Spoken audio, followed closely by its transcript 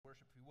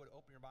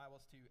your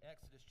Bibles to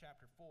Exodus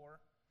chapter 4.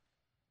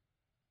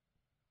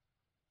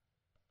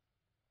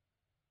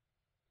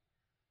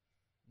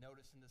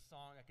 Notice in the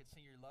song, I Could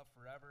Sing Your Love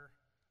Forever,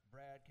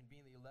 Brad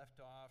conveniently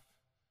left off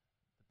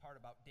the part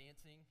about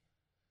dancing.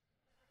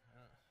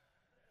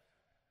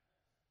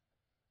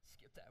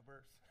 Skip that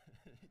verse.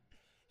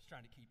 He's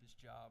trying to keep his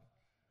job.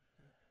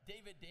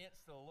 David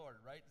danced to the Lord,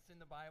 right? It's in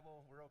the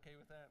Bible. We're okay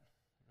with that?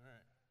 All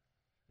right.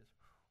 Just,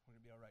 we're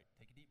going to be all right.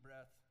 Take a deep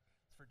breath.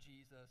 It's for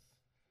Jesus.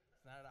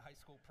 It's not at a high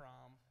school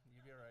prom.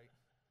 You'll be all right.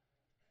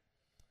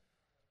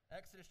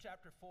 Exodus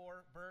chapter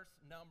 4, verse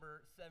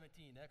number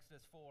 17.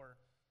 Exodus 4,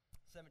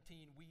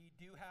 17. We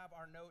do have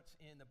our notes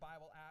in the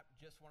Bible app.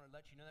 Just want to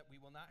let you know that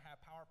we will not have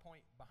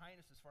PowerPoint behind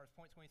us as far as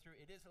points going through.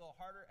 It is a little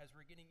harder as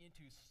we're getting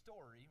into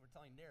story. We're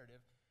telling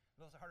narrative.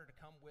 A little harder to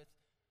come with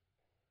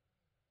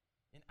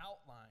an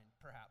outline,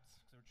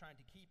 perhaps, because we're trying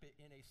to keep it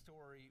in a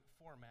story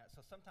format. So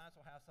sometimes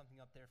we'll have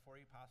something up there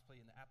for you, possibly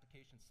in the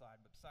application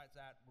side. But besides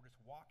that, we're just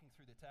walking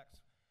through the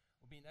text.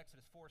 We'll be in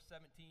Exodus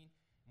 4:17,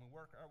 and we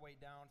work our way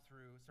down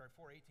through,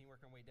 4:18,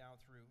 work our way down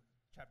through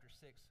chapter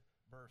 6,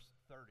 verse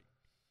 30.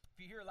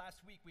 If you hear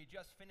last week, we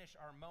just finished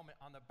our moment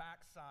on the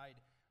backside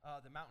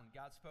of the mountain.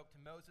 God spoke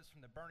to Moses from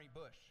the burning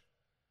bush.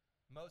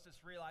 Moses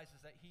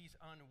realizes that he's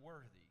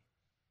unworthy.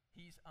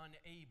 He's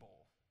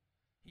unable.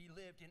 He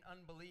lived in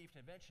unbelief,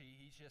 and eventually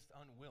he's just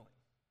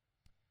unwilling.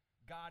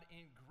 God,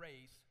 in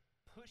grace,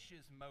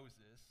 pushes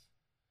Moses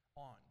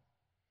on.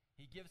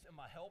 He gives him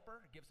a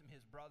helper, gives him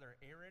his brother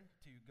Aaron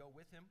to go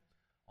with him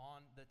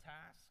on the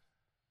task,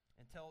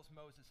 and tells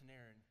Moses and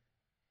Aaron,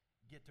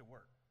 get to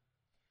work.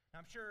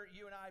 Now, I'm sure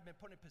you and I have been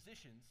put in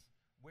positions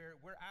where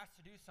we're asked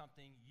to do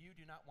something you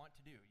do not want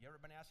to do. You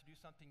ever been asked to do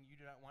something you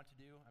do not want to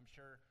do? I'm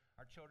sure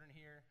our children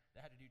here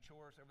that had to do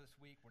chores over this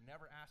week were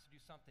never asked to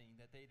do something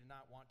that they did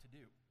not want to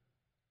do.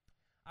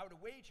 I would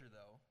wager,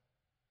 though,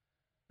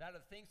 that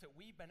of the things that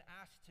we've been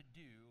asked to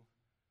do,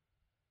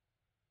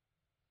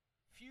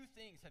 few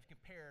things have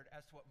compared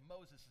as to what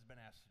Moses has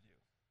been asked to do,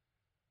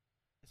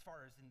 as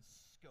far as in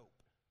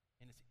scope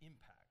and its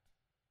impact.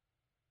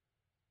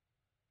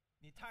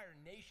 The entire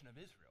nation of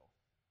Israel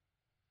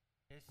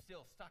is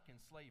still stuck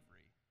in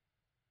slavery.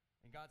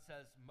 And God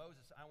says,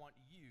 Moses, I want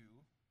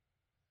you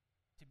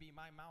to be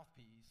my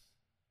mouthpiece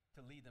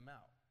to lead them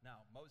out.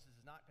 Now, Moses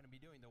is not going to be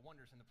doing the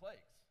wonders and the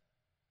plagues.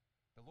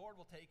 The Lord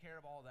will take care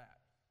of all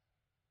that.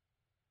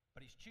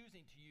 But he's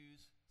choosing to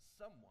use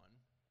someone.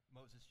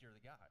 Moses, you're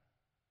the guy.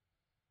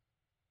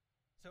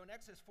 So in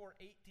Exodus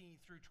 4:18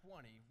 through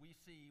 20, we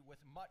see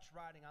with much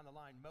riding on the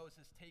line,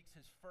 Moses takes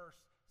his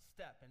first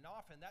step. And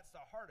often that's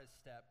the hardest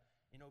step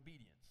in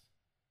obedience.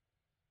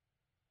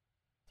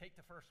 Take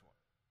the first one.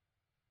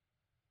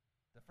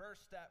 The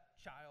first step,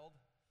 child,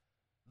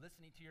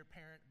 listening to your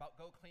parent about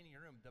go cleaning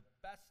your room. The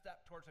best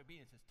step towards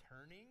obedience is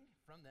turning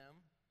from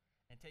them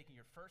and taking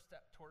your first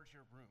step towards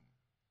your room.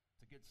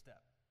 It's a good step.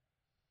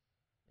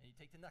 And you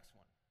take the next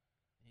one.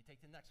 And you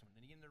take the next one.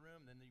 Then you get in the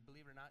room, then you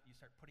believe it or not, you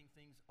start putting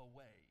things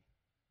away.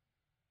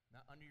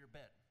 Not under your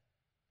bed.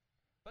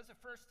 But as a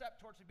first step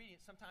towards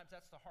obedience, sometimes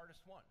that's the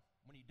hardest one.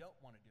 When you don't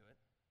want to do it,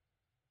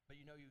 but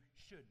you know you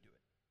should do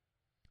it.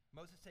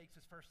 Moses takes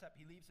his first step.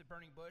 He leaves the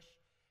burning bush.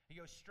 He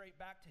goes straight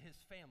back to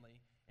his family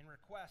and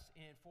requests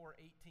in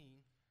 4:18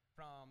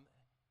 from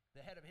the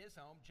head of his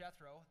home,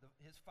 Jethro,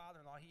 his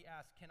father-in-law. He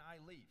asks, can I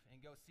leave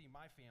and go see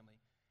my family?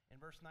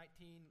 In verse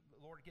 19, the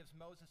Lord gives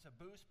Moses a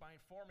boost by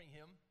informing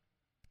him,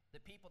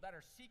 the people that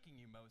are seeking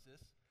you,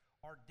 Moses,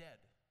 are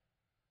dead.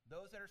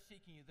 Those that are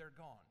seeking you, they're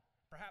gone.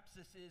 Perhaps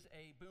this is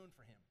a boon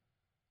for him,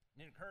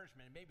 an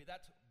encouragement. And maybe,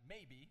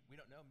 we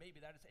don't know,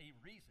 maybe that is a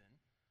reason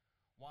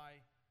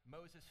why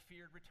Moses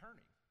feared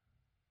returning.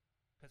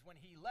 Because when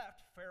he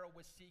left, Pharaoh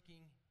was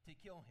seeking to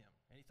kill him.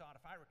 And he thought,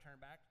 if I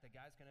return back, the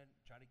guy's going to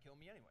try to kill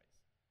me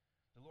anyways.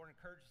 The Lord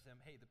encourages him,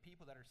 hey, the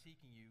people that are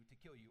seeking you to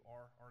kill you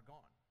are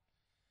gone.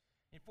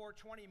 In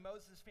 4:20,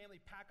 Moses'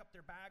 family pack up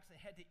their bags and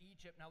head to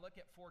Egypt. Now look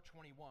at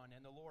 4:21.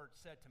 And the Lord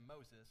said to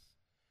Moses,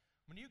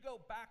 when you go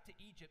back to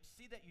Egypt,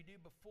 see that you do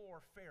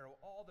before Pharaoh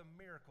all the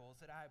miracles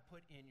that I have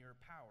put in your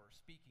power.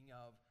 Speaking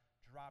of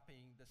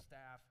dropping the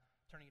staff,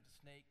 turning it to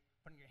snake,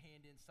 putting your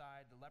hand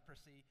inside, the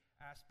leprosy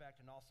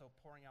aspect, and also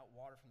pouring out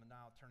water from the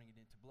Nile, turning it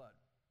into blood.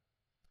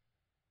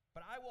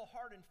 But I will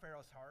harden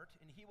Pharaoh's heart,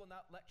 and he will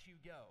not let you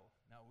go.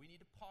 Now, we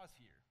need to pause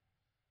here,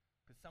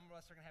 because some of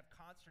us are going to have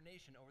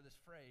consternation over this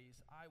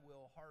phrase, I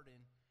will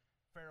harden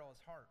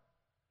Pharaoh's heart.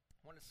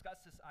 I want to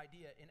discuss this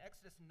idea. In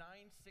Exodus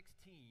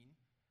 9:16,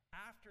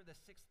 after the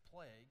sixth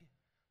plague,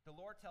 the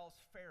Lord tells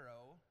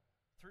Pharaoh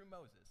through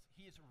Moses,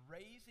 he is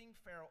raising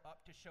Pharaoh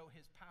up to show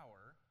his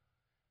power,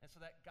 and so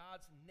that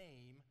God's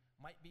name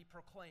might be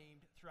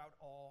proclaimed throughout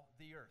all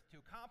the earth. To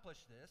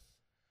accomplish this,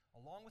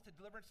 along with the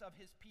deliverance of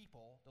his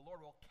people, the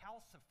Lord will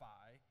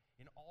calcify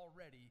an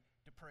already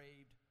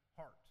depraved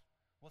heart.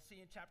 We'll see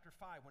in chapter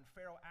 5 when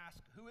Pharaoh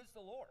asks, who is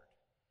the Lord?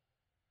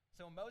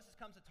 So when Moses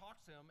comes and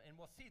talks to him, and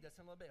we'll see this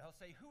in a little bit, he'll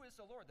say, who is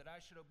the Lord that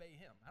I should obey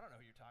him? I don't know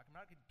who you're talking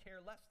about. I could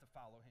care less to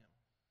follow him.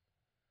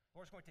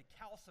 The Lord's going to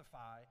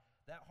calcify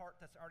that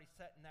heart that's already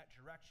set in that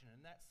direction.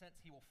 In that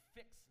sense, he will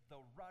fix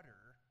the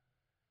rudder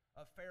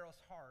of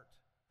Pharaoh's heart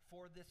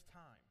for this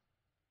time,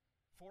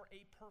 for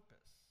a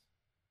purpose.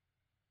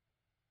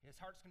 His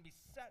heart's going to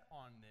be set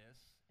on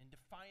this in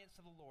defiance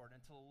of the Lord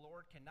until the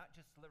Lord can not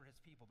just deliver his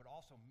people, but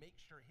also make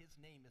sure his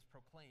name is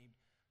proclaimed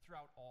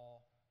throughout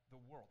all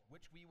the world,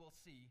 which we will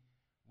see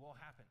will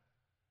happen.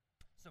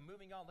 So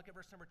moving on, look at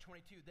verse number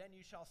 22. Then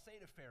you shall say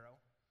to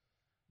Pharaoh,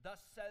 thus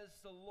says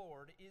the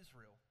Lord,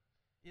 Israel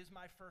is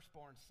my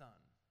firstborn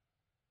son.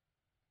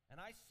 And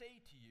I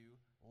say to you,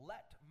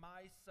 let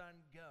my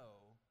son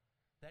go,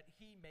 that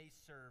he may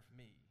serve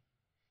me.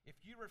 If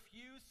you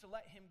refuse to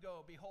let him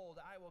go, behold,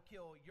 I will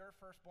kill your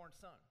firstborn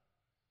son.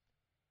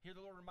 Here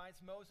the Lord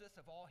reminds Moses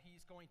of all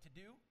he's going to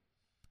do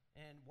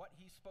and what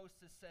he's supposed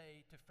to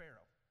say to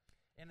Pharaoh.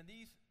 And in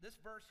this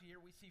verse here,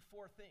 we see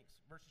four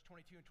things, verses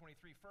 22 and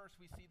 23. First,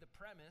 we see the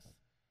premise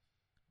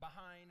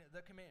behind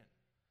the command.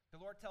 The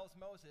Lord tells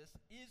Moses,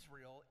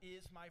 Israel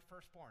is my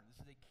firstborn.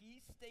 This is a key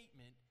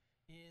statement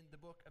in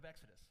the book of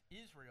Exodus.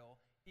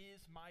 Israel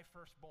is my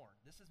firstborn.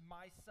 This is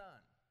my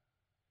son.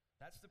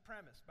 That's the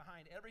premise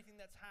behind everything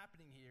that's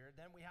happening here.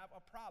 Then we have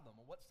a problem.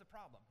 Well, what's the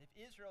problem? If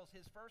Israel's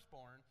his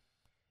firstborn,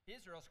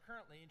 Israel's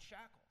currently in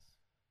shackles.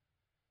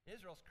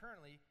 Israel's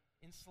currently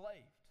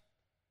enslaved.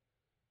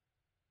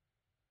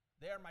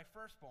 They are my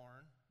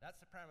firstborn. That's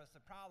the premise.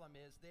 The problem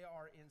is they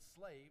are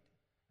enslaved.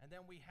 And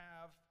then we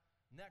have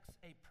next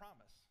a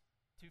promise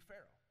to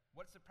Pharaoh.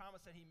 What's the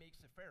promise that he makes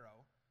to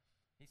Pharaoh?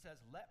 He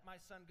says, let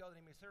my son go that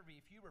he may serve me.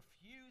 If you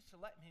refuse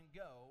to let him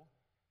go,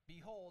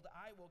 behold,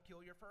 I will kill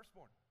your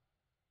firstborn.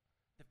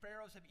 The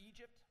pharaohs of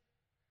Egypt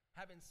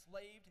have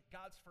enslaved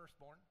God's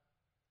firstborn.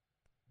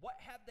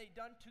 What have they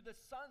done to the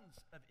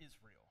sons of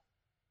Israel?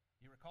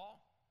 You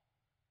recall?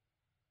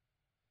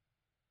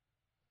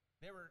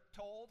 They were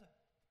told,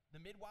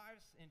 the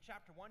midwives in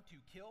chapter 1,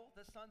 to kill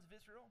the sons of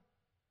Israel.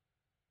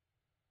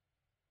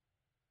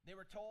 They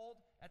were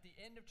told at the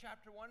end of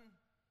chapter 1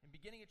 and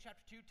beginning of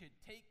chapter 2 to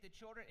take the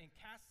children and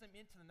cast them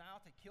into the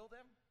Nile to kill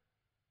them.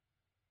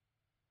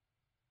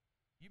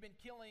 You've been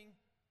killing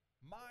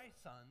my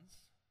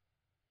sons,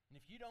 and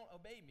if you don't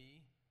obey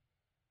me,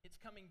 it's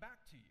coming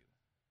back to you.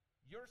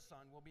 Your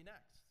son will be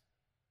next.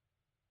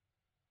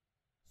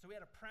 So we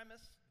had a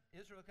premise,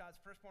 Israel, God's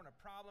firstborn, a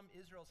problem,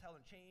 Israel's held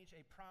in change,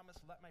 a promise,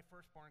 let my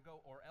firstborn go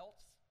or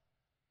else,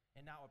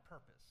 and now a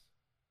purpose.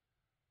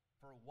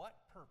 For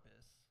what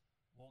purpose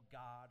will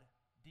God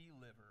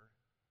deliver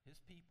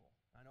his people?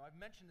 I know I've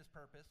mentioned this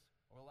purpose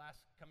over the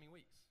last coming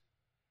weeks,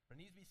 but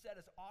it needs to be said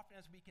as often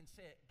as we can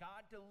say it.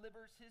 God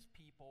delivers his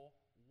people.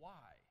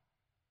 Why?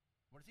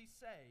 What does he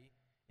say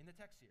in the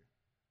text here?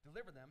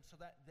 Deliver them so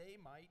that they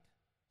might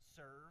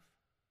serve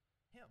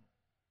him.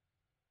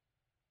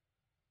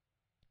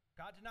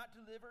 God did not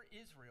deliver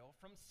Israel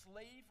from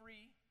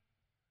slavery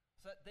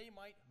so that they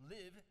might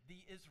live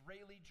the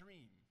Israeli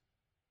dream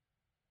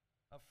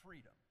of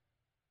freedom.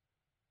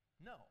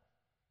 No.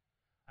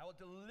 I will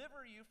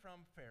deliver you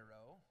from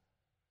Pharaoh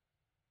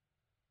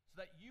so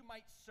that you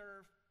might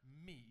serve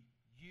me.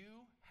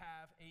 You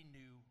have a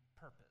new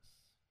purpose.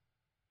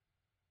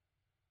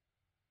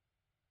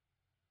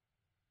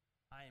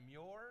 I am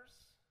yours.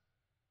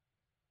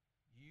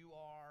 You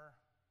are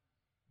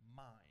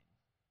mine.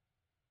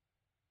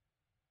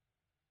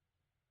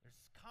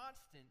 There's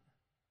constant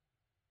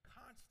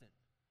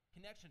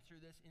connection through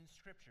this in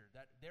Scripture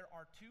that there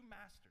are two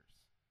masters.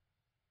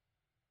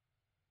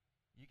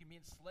 You can be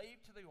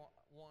enslaved to the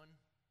one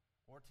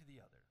or to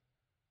the other.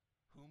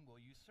 Whom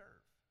will you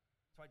serve?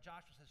 That's why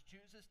Joshua says,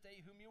 choose this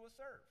day whom you will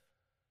serve.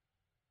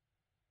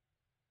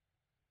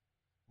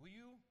 Will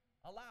you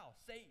allow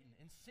Satan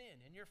and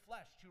sin in your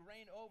flesh to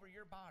reign over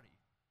your body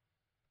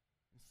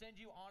and send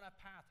you on a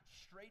path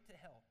straight to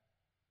hell?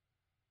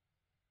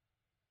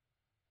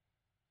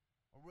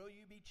 Or will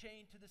you be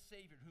chained to the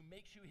Savior who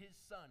makes you his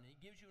son? And he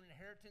gives you an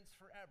inheritance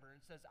forever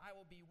and says, I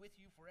will be with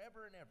you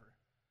forever and ever,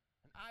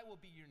 and I will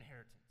be your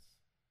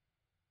inheritance.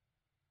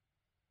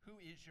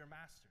 Who is your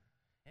master?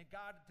 And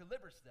God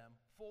delivers them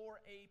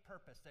for a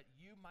purpose, that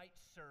you might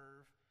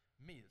serve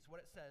me. That's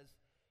what it says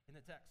in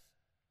the text.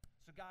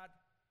 So God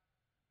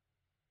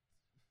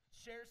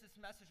shares this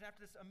message, and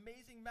after this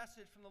amazing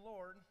message from the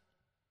Lord,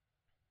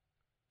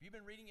 have you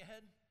been reading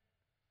ahead?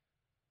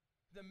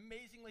 The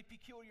amazingly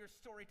peculiar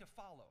story to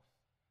follow.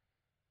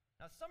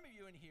 Now, some of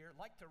you in here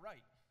like to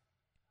write.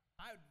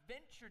 I would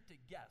venture to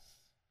guess,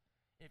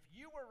 if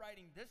you were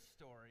writing this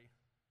story,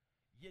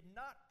 you'd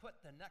not put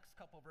the next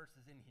couple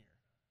verses in here.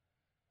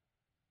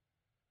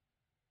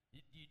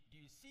 Do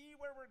you see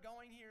where we're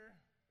going here,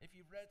 if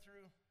you've read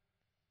through?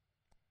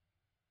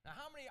 Now,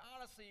 how many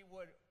honestly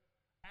would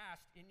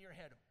ask in your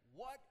head,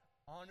 what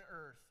on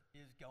earth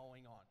is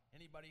going on?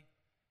 Anybody?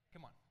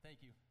 Come on, thank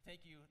you.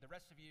 Thank you. The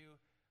rest of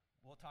you,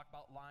 we'll talk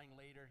about lying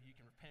later. You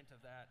can repent of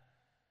that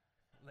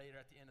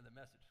later at the end of the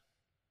message.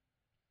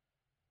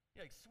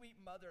 You're like, sweet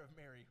mother of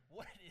Mary,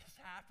 what is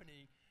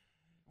happening?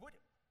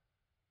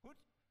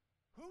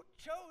 Who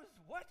chose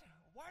what?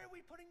 Why are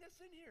we putting this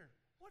in here?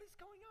 What is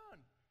going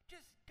on?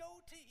 Just go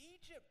to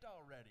Egypt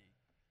already.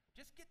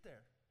 Just get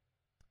there.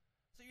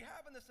 So So you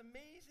have in this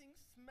amazing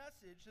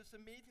message, this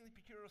amazingly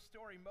peculiar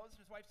story, Moses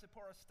and his wife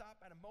Zipporah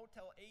stop at a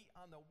Motel 8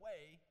 on the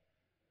way.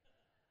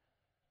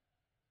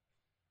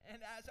 And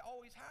as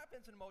always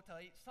happens in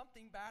Motel 8,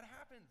 something bad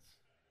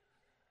happens.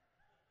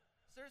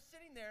 So they're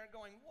sitting there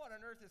going, what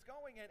on earth is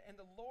going on? And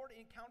the Lord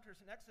encounters,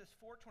 in Exodus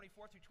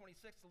 4:24 through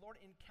 26, the Lord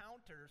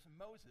encounters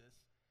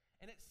Moses.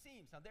 And it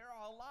seems, now there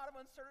are a lot of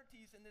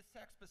uncertainties in this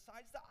text.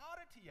 Besides the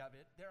oddity of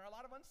it, there are a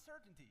lot of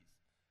uncertainties.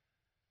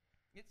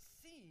 It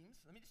seems,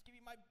 let me just give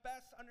you my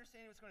best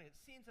understanding of what's going on. It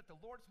seems that the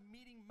Lord's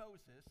meeting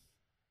Moses,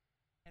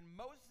 and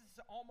Moses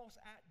is almost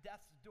at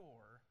death's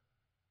door,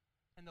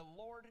 and the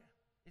Lord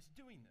is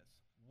doing this.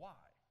 Why?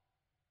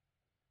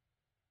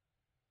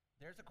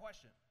 There's a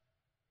question.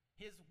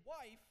 His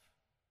wife,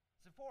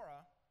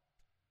 Zipporah,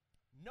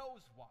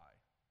 knows why.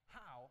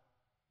 How?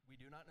 We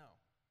do not know.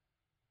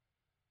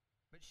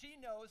 But she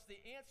knows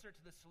the answer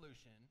to the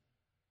solution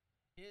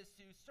is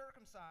to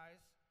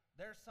circumcise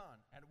their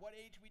son. At what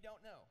age, we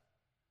don't know.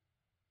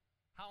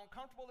 How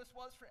uncomfortable this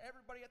was for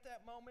everybody at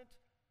that moment?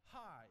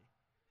 High.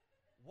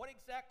 What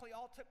exactly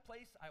all took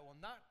place, I will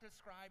not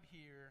describe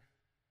here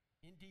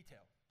in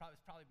detail.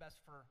 It's probably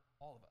best for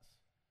all of us.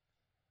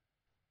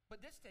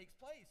 But this takes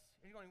place,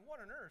 and you're going,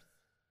 what on earth?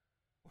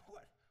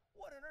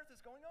 What on earth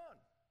is going on?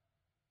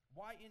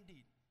 Why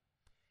indeed?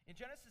 In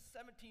Genesis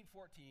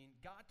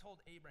 17:14, God told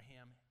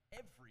Abraham,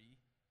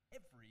 every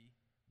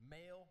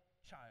male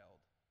child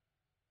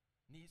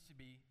needs to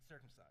be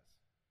circumcised.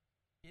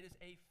 It is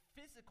a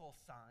physical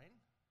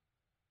sign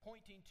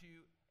pointing to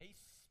a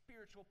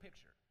spiritual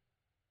picture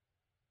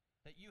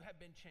that you have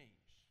been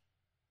changed.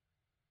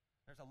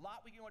 There's a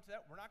lot we can go into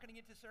that. We're not going to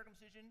get into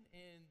circumcision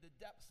in the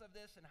depths of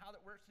this and how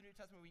that works in the New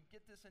Testament. We can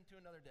get this into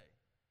another day.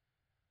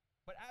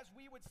 But as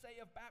we would say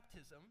of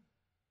baptism,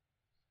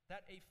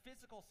 that a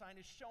physical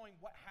sign is showing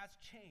what has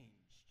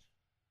changed.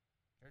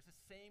 There's the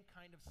same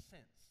kind of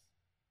sense.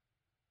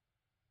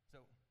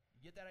 So,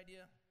 you get that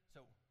idea?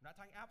 So, we're not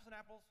talking apples and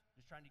apples,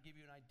 just trying to give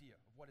you an idea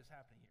of what is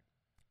happening here.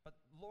 But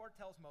the Lord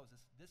tells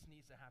Moses, this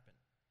needs to happen.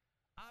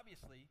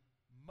 Obviously,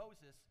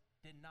 Moses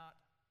did not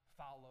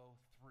follow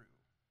through.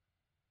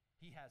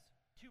 He has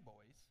two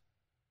boys.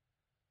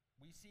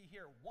 We see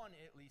here one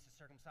at least is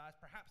circumcised,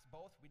 perhaps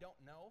both. We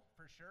don't know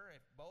for sure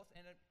if both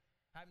ended up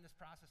having this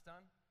process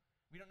done.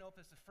 We don't know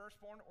if it's the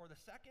firstborn or the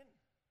second.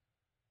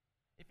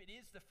 If it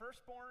is the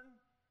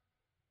firstborn,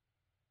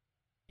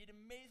 it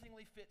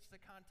amazingly fits the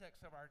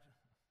context of our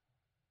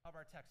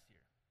text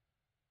here.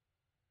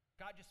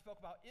 God just spoke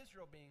about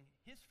Israel being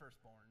his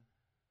firstborn.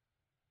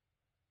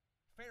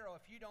 Pharaoh,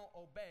 if you don't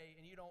obey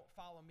and you don't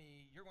follow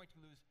me, you're going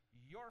to lose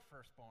your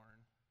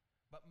firstborn.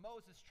 But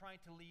Moses,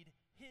 trying to lead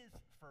his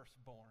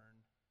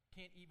firstborn,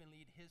 can't even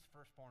lead his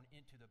firstborn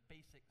into the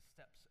basic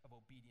steps of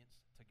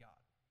obedience to God.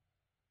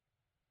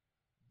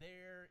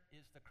 There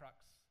is the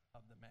crux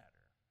of the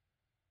matter.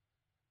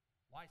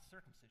 Why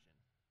circumcision?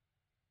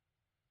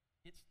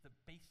 It's the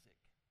basic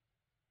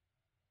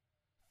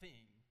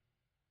thing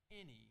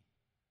any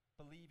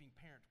believing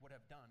parent would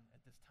have done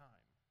at this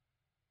time.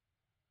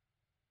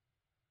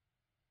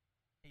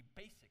 A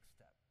basic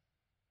step.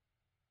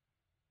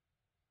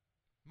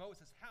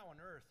 Moses, how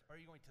on earth are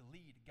you going to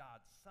lead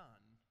God's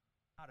son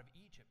out of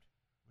Egypt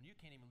when you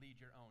can't even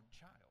lead your own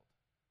child?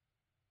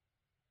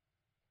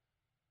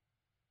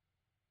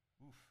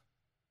 Oof.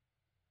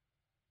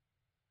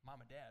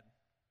 Mom and Dad,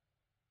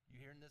 you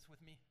hearing this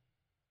with me?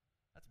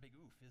 That's a big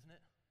oof, isn't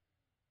it?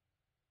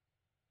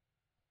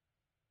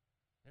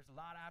 There's a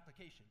lot of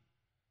application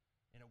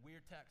in a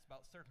weird text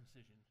about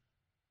circumcision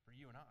for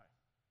you and I.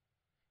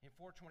 In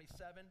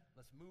 4:27,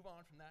 let's move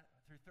on from that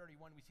through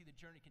 31. We see the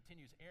journey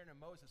continues. Aaron and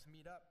Moses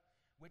meet up,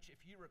 which,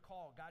 if you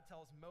recall, God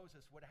tells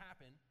Moses would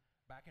happen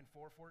back in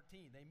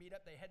 4:14. They meet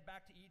up, they head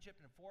back to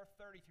Egypt in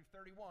 4:30 through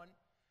 31.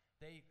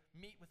 They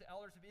meet with the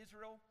elders of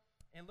Israel,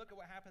 and look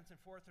at what happens in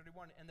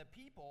 4:31. And the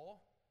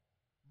people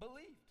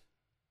believed.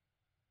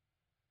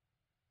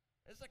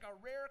 It's like a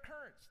rare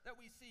occurrence that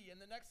we see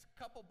in the next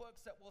couple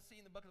books that we'll see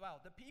in the book of the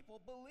Bible. The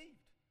people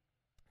believed.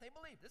 They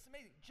believed. This is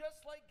amazing.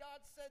 Just like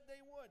God said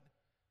they would.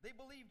 They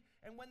believed.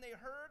 And when they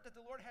heard that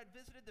the Lord had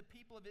visited the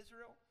people of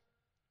Israel,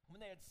 when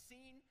they had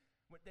seen,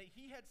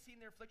 he had seen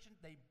their affliction,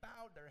 they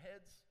bowed their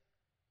heads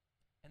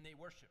and they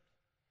worshiped.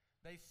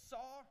 They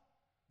saw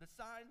the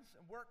signs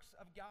and works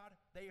of God.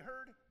 They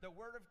heard the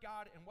word of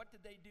God, and what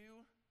did they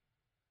do?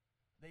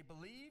 They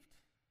believed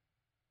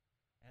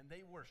and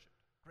they worshiped.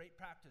 Great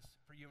practice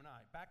for you and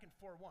I. Back in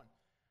 4:1,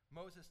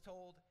 Moses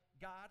told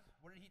God,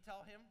 what did he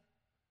tell him?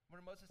 What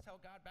did Moses tell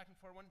God back in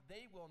 4:1?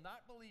 They will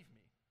not believe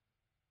me.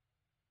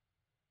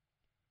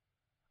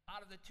 Out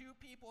of the two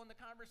people in the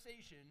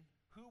conversation,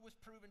 who was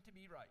proven to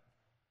be right?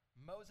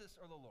 Moses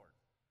or the Lord?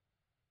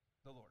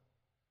 The Lord.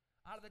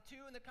 Out of the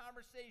two in the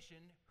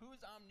conversation,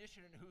 who's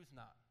omniscient and who's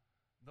not?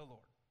 The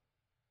Lord.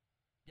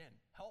 Again,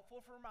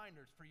 helpful for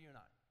reminders for you and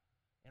I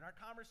in our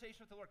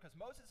conversation with the Lord, because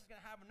Moses is going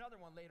to have another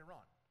one later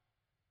on.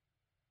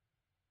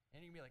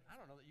 And you can be like, I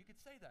don't know that you could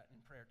say that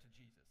in prayer to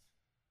Jesus.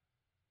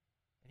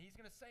 And he's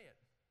going to say it.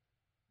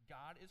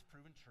 God is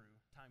proven true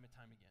time and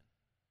time again.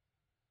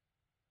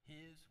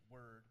 His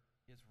word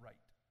is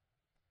right.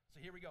 So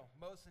here we go.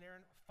 Moses and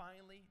Aaron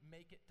finally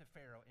make it to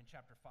Pharaoh in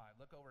chapter 5.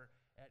 Look over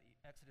at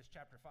Exodus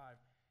chapter 5.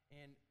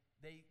 And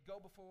they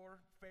go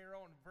before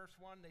Pharaoh in verse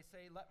 1. They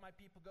say, "Let my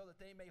people go that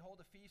they may hold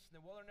a feast in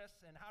the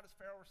wilderness." And how does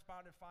Pharaoh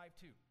respond in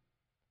 5:2?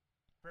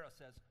 Pharaoh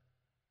says,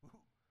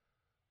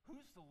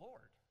 "Who's the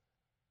Lord?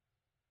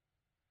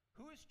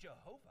 Who is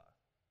Jehovah?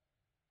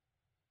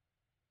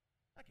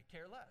 I could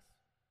care less.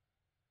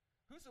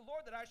 Who's the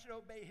Lord that I should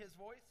obey his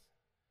voice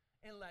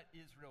and let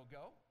Israel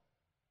go?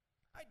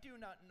 I do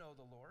not know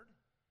the Lord,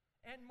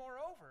 and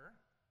moreover,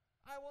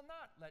 I will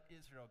not let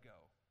Israel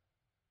go.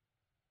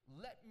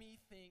 Let me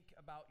think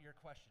about your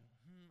question."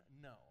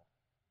 No.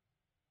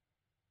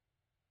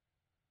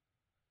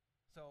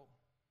 So,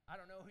 I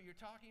don't know who you're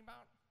talking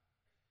about.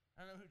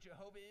 I don't know who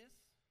Jehovah is.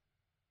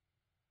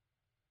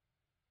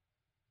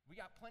 We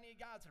got plenty of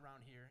gods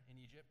around here in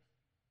Egypt.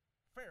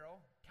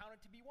 Pharaoh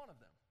counted to be one of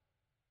them.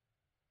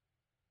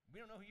 We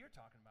don't know who you're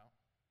talking about.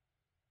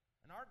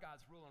 And our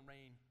gods rule and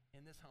reign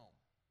in this home.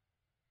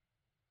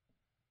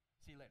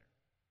 See you later.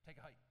 Take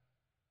a hike.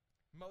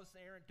 Moses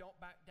and Aaron don't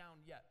back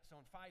down yet. So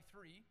in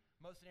 5:3,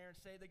 Moses and Aaron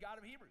say, "The God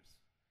of Hebrews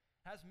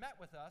has met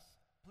with us.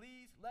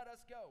 Please let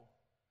us go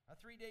a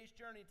 3 days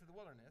journey to the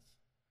wilderness,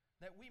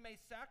 that we may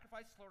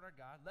sacrifice the Lord our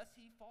God, lest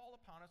he fall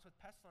upon us with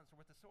pestilence or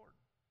with the sword."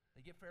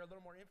 They give Pharaoh a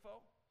little more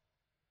info.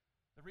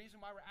 The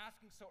reason why we're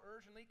asking so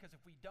urgently, because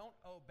if we don't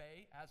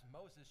obey, as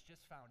Moses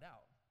just found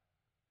out,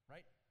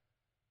 right?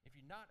 If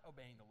you're not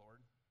obeying the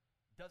Lord,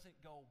 it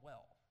doesn't go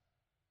well.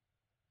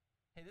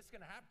 Hey, this is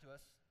going to happen to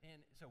us,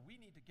 and so we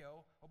need to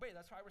go obey.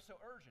 That's why we're so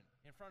urgent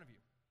in front of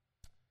you.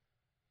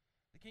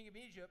 The king of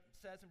Egypt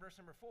says in verse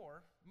number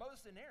 4,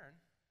 "Moses and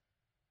Aaron,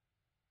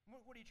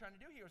 what are you trying to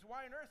do here?" He goes,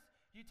 "Why on earth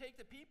do you take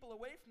the people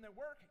away from their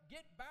work?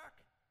 Get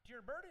back to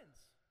your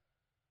burdens."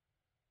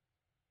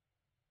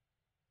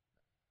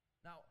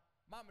 Now,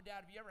 mom and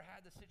dad, have you ever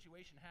had this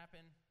situation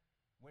happen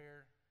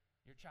where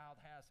your child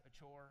has a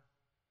chore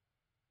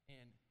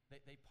and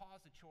they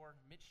pause the chore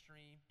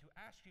midstream to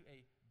ask you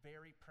a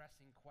very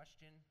pressing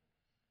question,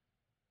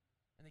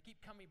 and they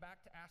keep coming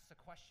back to ask the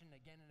question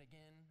again and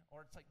again,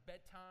 or it's like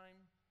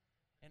bedtime,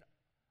 and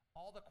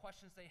all the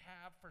questions they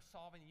have for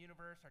solving the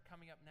universe are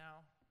coming up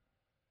now?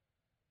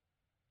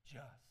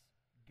 Just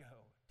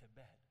go to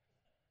bed.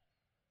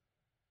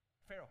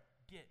 Pharaoh,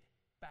 get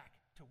back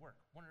to work.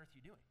 What on earth are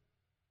you doing?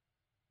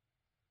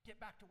 Get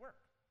back to work.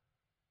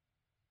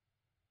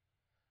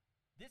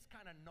 This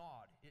kind of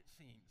gnawed, it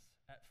seems,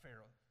 at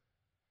Pharaoh.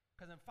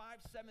 Because in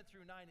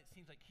 5:7-9, it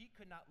seems like he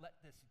could not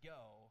let this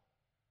go,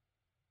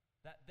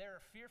 that they're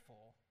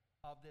fearful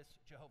of this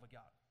Jehovah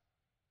God.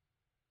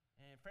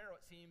 And Pharaoh,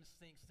 it seems,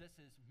 thinks this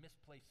is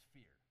misplaced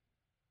fear.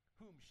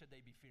 Whom should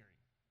they be fearing?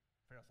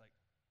 Pharaoh's like,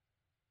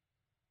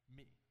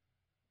 me.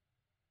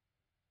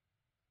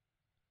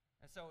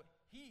 And so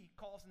he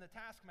calls in the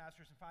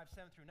taskmasters in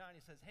 5:7-9.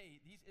 He says, "Hey,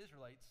 these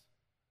Israelites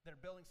that are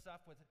building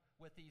stuff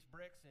with these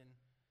bricks and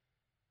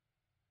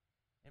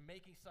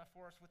making stuff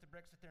for us with the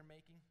bricks that they're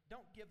making,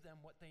 don't give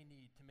them what they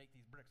need to make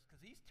these bricks, because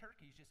these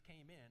turkeys just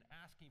came in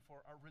asking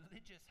for a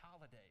religious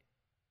holiday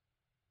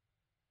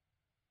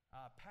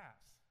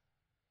pass.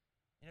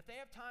 And if they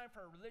have time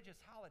for a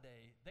religious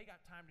holiday, they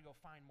got time to go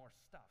find more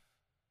stuff.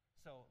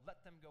 So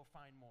let them go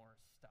find more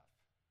stuff."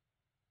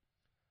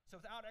 So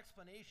without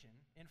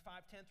explanation, in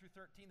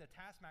 5:10-13, the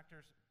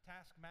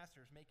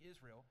taskmasters make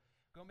Israel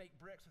go make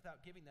bricks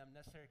without giving them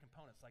necessary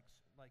components like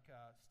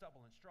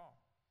stubble and straw.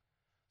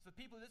 So the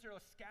people of Israel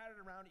are scattered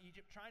around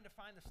Egypt trying to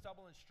find the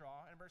stubble and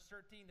straw. And in verse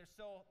 13, there's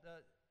still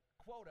the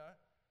quota.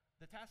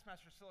 The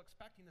taskmaster is still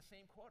expecting the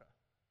same quota.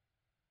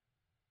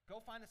 Go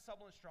find the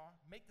stubble and straw,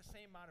 make the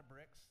same amount of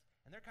bricks.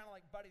 And they're kind of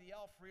like Buddy the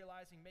Elf,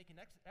 realizing making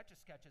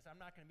etch-a-sketches, I'm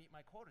not going to meet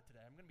my quota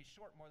today. I'm going to be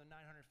short more than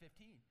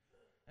 915.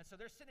 And so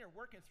they're sitting here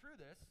working through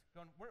this,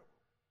 going,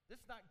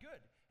 this is not good.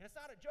 And it's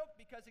not a joke,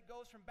 because it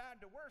goes from bad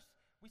to worse.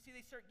 We see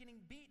they start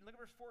getting beaten. Look at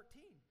verse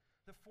 14.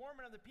 "The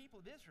foreman of the people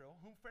of Israel,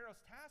 whom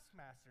Pharaoh's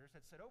taskmasters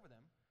had set over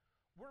them,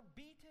 were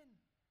beaten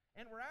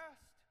and were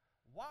asked,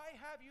 'Why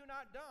have you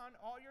not done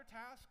all your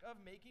task of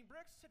making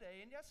bricks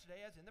today and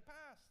yesterday as in the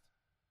past?'"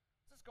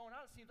 This is going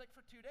on, it seems like,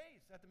 for 2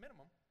 days at the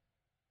minimum.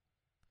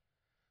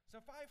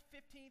 So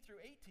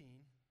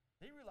 5:15-18,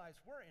 they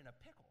realize we're in a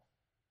pickle.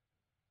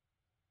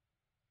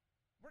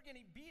 We're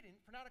getting beaten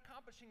for not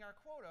accomplishing our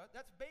quota.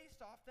 That's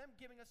based off them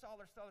giving us all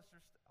this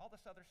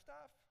other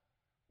stuff.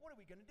 What are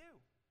we going to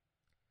do?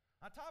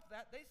 On top of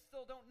that, they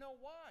still don't know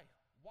why.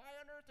 Why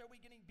on earth are we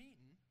getting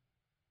beaten?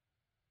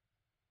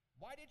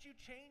 Why did you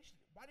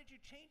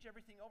change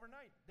everything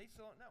overnight? They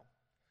still don't know.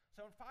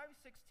 So in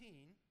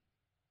 5:16,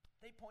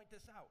 they point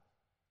this out.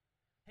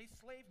 "Hey,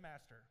 slave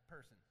master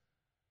person,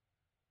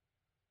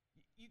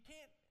 you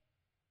can't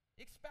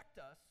expect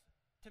us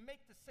to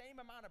make the same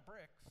amount of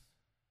bricks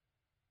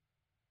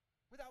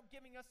without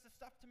giving us the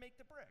stuff to make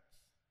the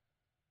bricks.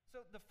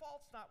 So the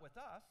fault's not with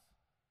us.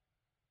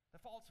 The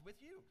fault's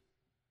with you."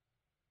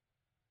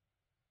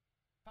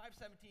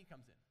 5:17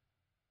 comes in.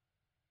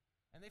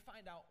 And they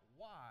find out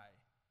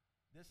why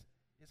this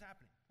is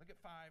happening. Look at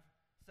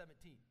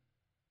 5:17.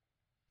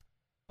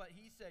 But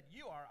he said,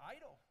 you are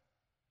idle.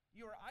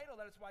 You are idle.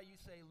 That is why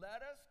you say, let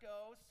us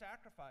go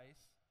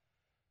sacrifice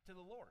to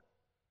the Lord.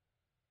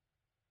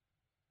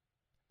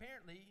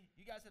 Apparently,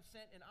 you guys have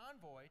sent an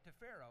envoy to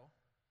Pharaoh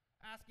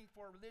asking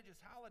for a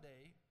religious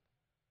holiday.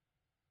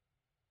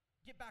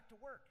 Get back to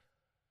work.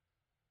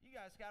 You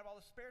guys got all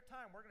the spare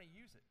time. We're going to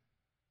use it.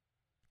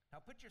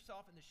 Now put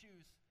yourself in the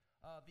shoes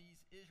of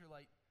these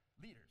Israelite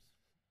leaders.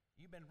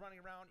 You've been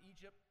running around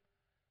Egypt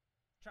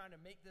trying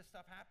to make this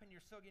stuff happen. You're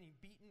still getting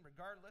beaten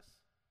regardless.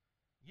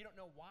 You don't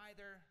know why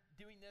they're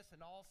doing this, and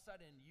all of a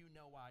sudden you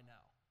know why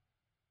now.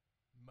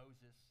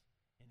 Moses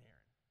and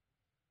Aaron.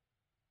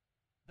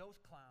 Those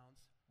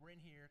clowns were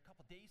in here a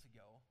couple days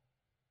ago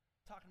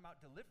talking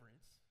about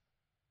deliverance.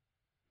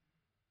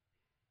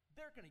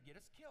 They're going to get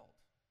us killed.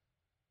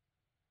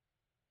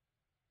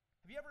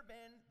 Have you ever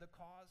been the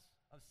cause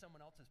of someone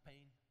else's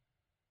pain?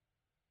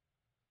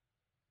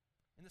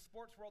 In the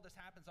sports world, this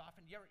happens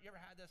often. You ever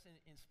had this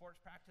in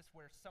sports practice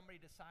where somebody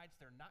decides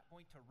they're not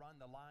going to run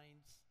the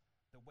lines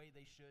the way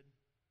they should?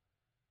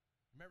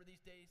 Remember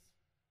these days?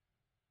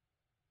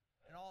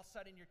 And all of a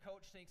sudden your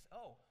coach thinks,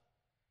 oh,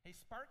 hey,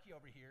 Sparky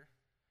over here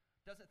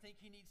doesn't think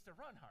he needs to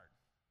run hard.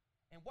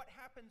 And what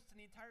happens to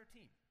the entire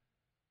team?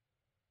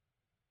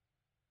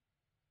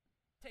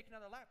 Take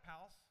another lap,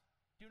 pals.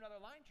 Do another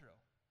line drill.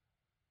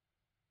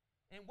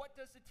 And what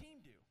does the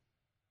team do?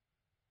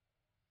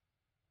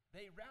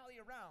 They rally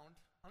around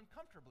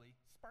uncomfortably.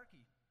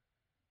 Sparky,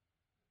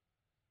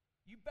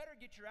 you better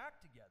get your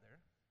act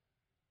together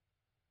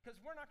because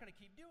we're not going to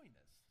keep doing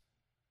this.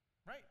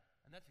 Right?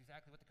 And that's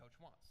exactly what the coach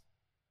wants.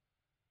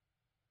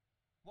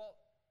 Well,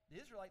 the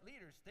Israelite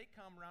leaders, they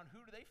come around.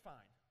 Who do they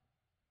find?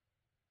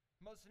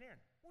 Moses and Aaron.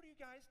 What are you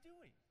guys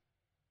doing?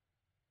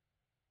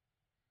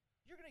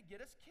 You're going to get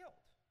us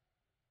killed.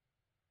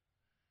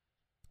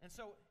 And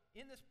so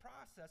in this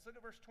process, look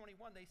at verse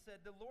 21. They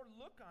said, the Lord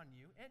look on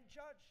you and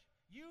judge.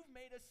 You've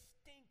made us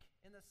stink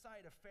in the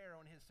sight of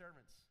Pharaoh and his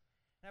servants,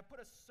 and have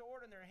put a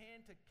sword in their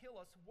hand to kill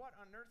us. What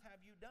on earth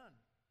have you done?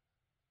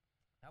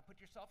 Now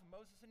put yourself in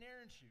Moses and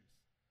Aaron's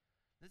shoes.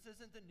 This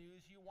isn't the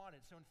news you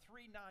wanted. So in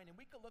 3:9, and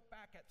we could look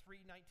back at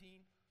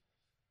 3:19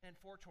 and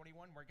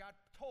 4:21, where God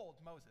told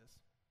Moses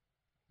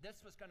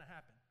this was going to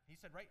happen. He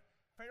said, right,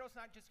 Pharaoh's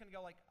not just going to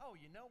go like, oh,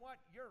 you know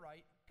what? You're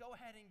right. Go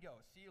ahead and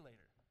go. See you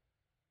later.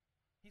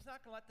 He's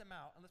not going to let them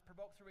out unless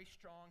provoked through a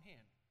strong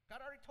hand. God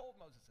already told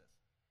Moses this.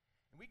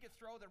 And we could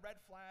throw the red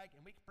flag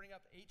and we could bring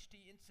up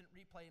HD instant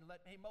replay and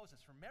let, hey,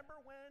 Moses,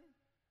 remember when?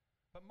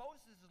 But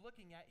Moses is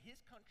looking at his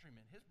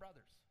countrymen, his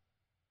brothers.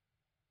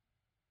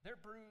 They're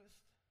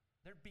bruised,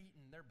 they're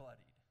beaten, they're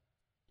bloodied.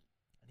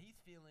 And he's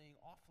feeling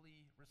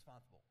awfully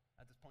responsible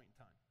at this point in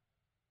time.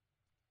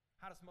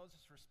 How does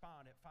Moses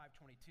respond at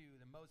 5:22?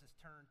 Then Moses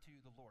turned to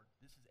the Lord.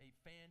 This is a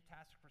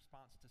fantastic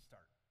response to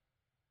start.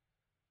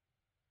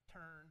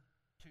 Turn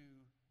to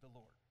the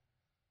Lord.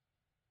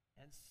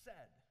 And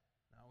said,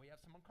 now we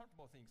have some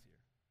uncomfortable things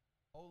here.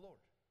 Oh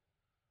Lord,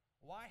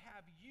 why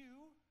have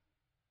you,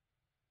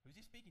 who's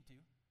he speaking to?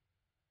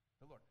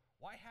 The Lord.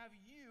 Why have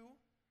you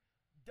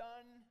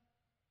done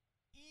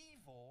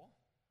evil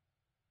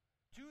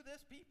to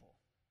this people?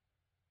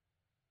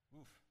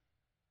 Oof.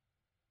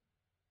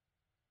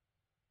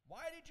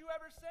 Why did you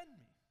ever send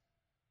me?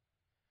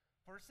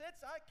 For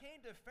since I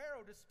came to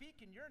Pharaoh to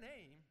speak in your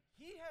name,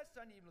 he has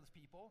done evil to this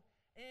people,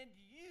 and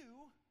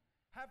you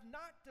have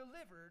not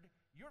delivered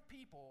your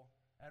people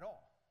at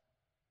all.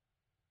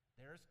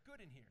 There's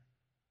good in here.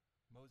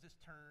 Moses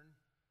turned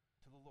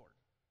to the Lord.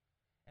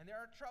 And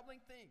there are troubling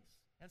things.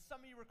 And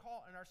some of you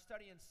recall in our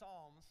study in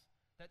Psalms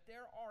that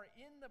there are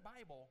in the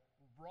Bible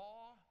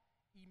raw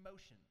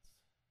emotions.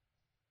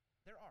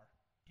 There are.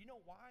 Do you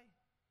know why?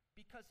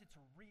 Because it's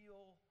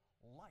real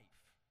life.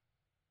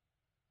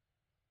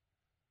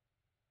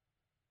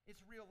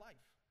 It's real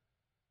life.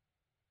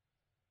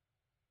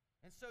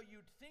 And so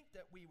you'd think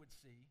that we would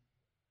see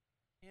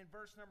in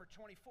verse number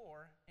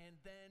 24, and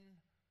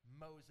then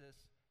Moses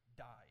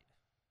died.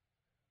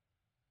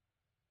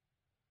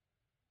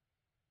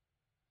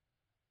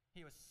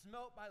 He was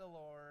smote by the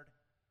Lord.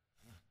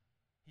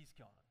 He's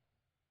gone.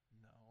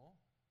 No,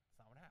 that's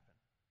not what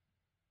happened.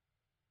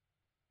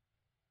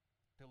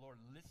 The Lord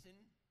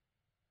listened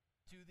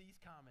to these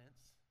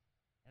comments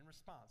and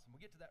response. And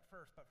we'll get to that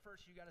first. But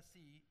first, you got to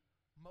see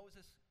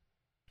Moses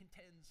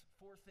contends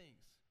 4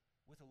 things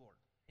with the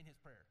Lord in his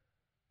prayer.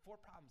 4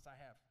 problems I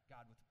have,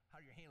 God, with how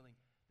you're handling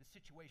the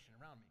situation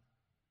around me.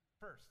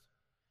 First,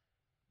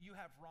 you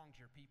have wronged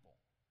your people.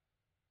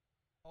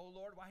 Oh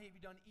Lord, why have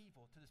you done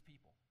evil to this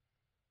people?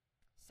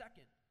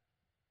 Second,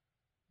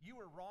 you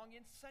were wrong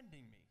in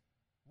sending me.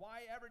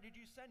 Why ever did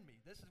you send me?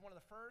 This is one of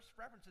the first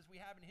references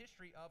we have in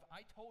history of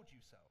I told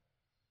you so.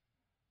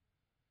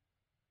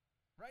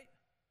 Right?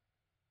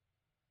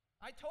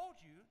 I told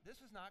you this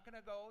was not going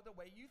to go the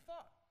way you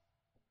thought.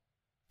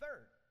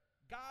 Third,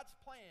 God's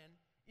plan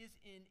is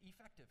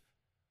ineffective.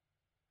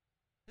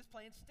 His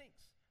plan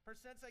stinks. For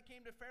since I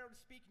came to Pharaoh to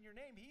speak in your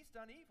name, he's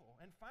done evil.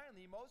 And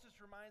finally, Moses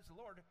reminds the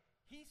Lord,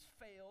 he's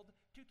failed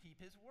to keep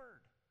his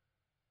word.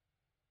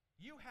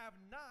 You have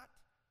not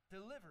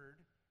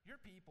delivered your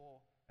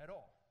people at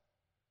all.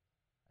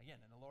 Again,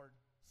 and the Lord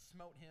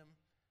smote him,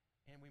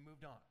 and we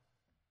moved on.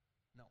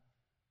 No,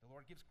 the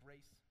Lord gives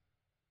grace.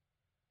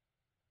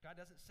 God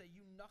doesn't say,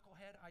 you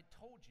knucklehead, I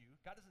told you.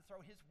 God doesn't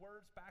throw his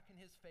words back in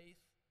his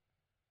face.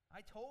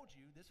 I told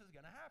you this was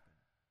going to happen.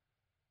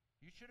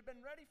 You should have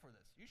been ready for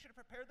this. You should have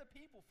prepared the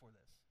people for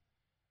this.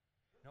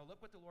 No, look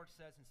what the Lord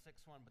says in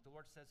 6:1. But the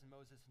Lord says to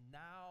Moses,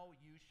 now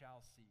you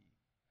shall see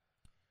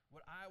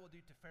what I will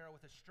do to Pharaoh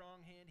with a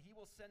strong hand. He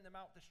will send them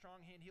out with a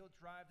strong hand. He'll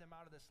drive them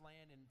out of this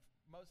land. And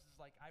Moses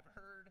is like, I've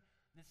heard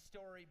this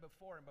story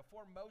before. And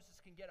before Moses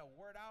can get a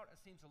word out,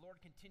 it seems the Lord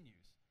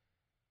continues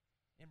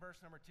in verse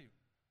number 2.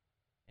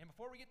 And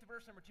before we get to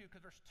verse number 2,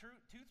 because verse 2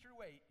 through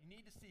 8, you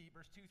need to see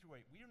verse 2 through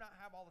 8. We do not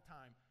have all the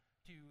time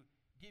to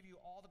give you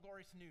all the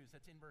glorious news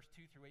that's in verse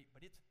 2 through 8,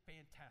 but it's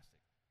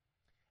fantastic.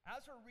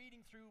 As we're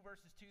reading through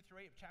verses 2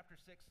 through 8 of chapter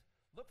 6,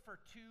 look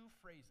for two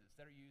phrases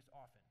that are used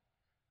often.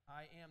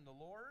 I am the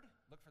Lord,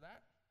 look for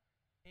that,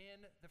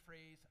 and the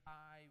phrase,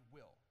 I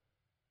will.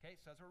 Okay,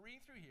 so as we're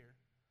reading through here,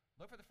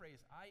 look for the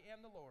phrase, I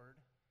am the Lord,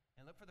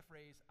 and look for the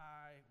phrase,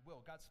 I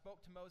will. God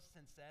spoke to Moses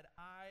and said,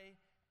 I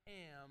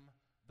am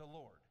the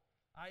Lord.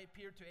 I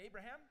appeared to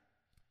Abraham,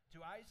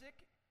 to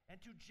Isaac, and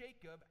to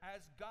Jacob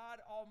as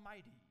God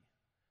Almighty.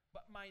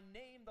 But my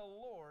name, the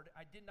Lord,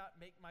 I did not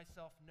make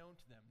myself known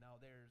to them. Now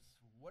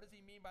what does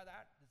he mean by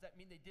that? Does that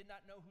mean they did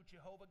not know who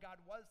Jehovah God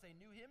was? They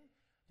knew him?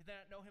 Did they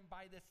not know him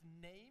by this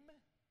name?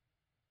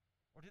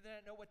 Or did they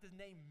not know what the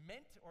name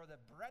meant or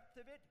the breadth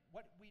of it?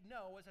 What we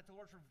know is that the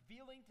Lord's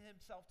revealing to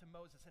himself to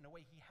Moses in a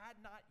way he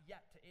had not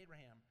yet to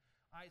Abraham,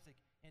 Isaac,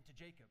 and to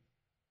Jacob.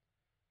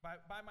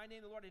 By my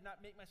name, the Lord, I did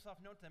not make myself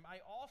known to them.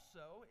 I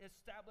also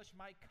established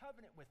my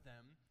covenant with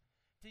them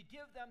to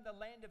give them the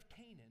land of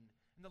Canaan,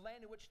 and the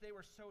land in which they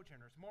were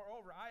sojourners.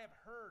 Moreover, I have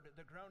heard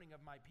the groaning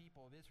of my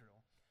people of Israel,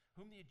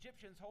 whom the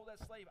Egyptians hold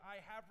as slave. I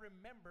have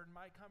remembered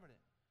my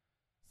covenant.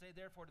 Say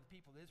therefore to the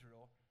people of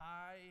Israel,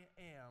 I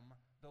am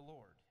the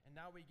Lord. And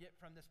now we get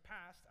from this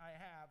past I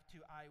have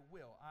to I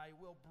will. I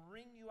will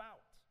bring you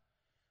out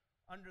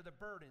under the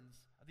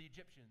burdens of the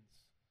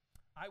Egyptians.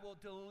 I will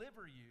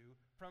deliver you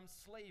from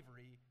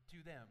slavery to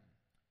them.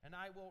 And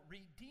I will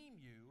redeem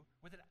you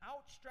with an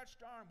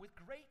outstretched arm, with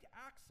great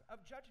acts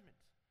of judgment.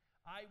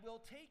 I will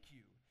take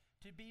you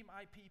to be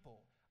my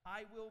people.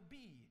 I will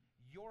be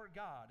your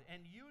God,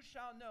 and you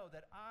shall know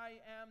that I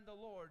am the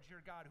Lord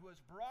your God, who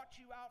has brought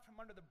you out from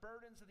under the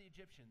burdens of the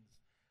Egyptians.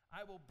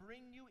 I will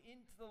bring you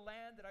into the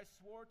land that I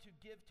swore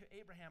to give to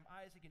Abraham,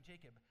 Isaac, and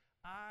Jacob.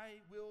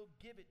 I will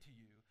give it to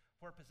you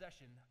for a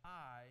possession.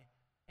 I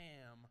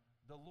am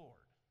the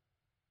Lord.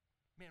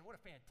 Man, what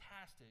a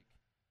fantastic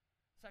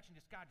section.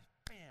 Just God just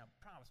bam,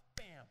 promise,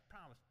 bam,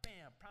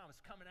 promise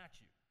coming at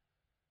you.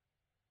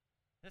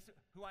 This is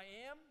who I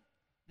am.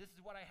 This is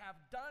what I have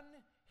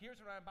done. Here's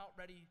what I'm about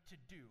ready to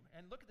do.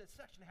 And look at this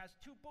section. It has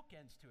two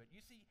bookends to it.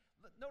 You see,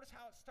 notice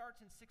how it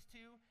starts in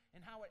 6:2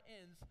 and how it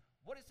ends.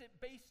 What is it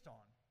based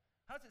on?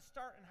 How does it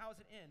start and how does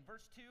it end?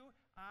 Verse 2,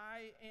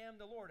 I am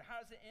the Lord. How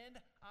does it end?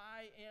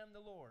 I am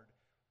the Lord.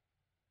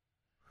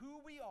 Who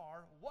we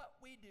are, what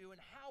we do,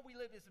 and how we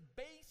live is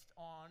based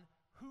on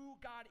who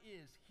God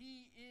is.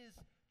 He is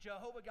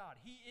Jehovah God.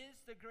 He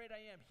is the great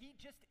I am. He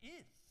just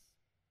is.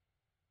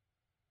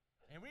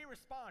 And we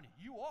respond,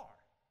 you are.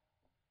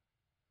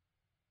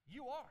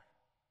 You are.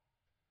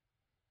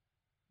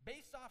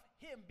 Based off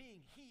him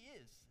being he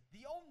is,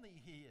 the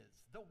only he is,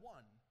 the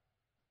one,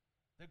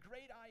 the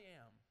great I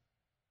am,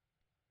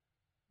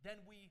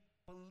 then we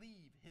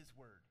believe his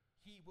word.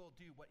 He will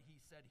do what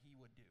he said he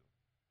would do.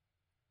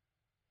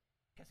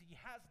 Because he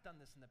has done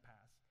this in the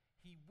past.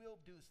 He will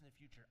do this in the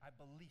future. I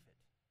believe it.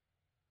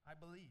 I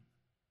believe.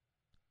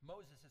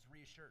 Moses is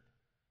reassured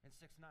in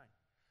 6:9.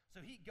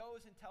 So he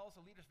goes and tells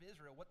the leaders of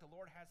Israel what the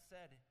Lord has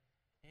said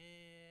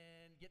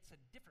and gets a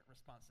different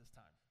response this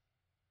time.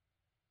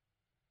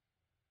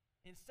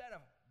 Instead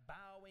of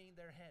bowing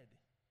their head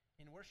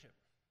in worship,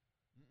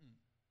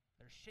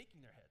 they're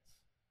shaking their heads.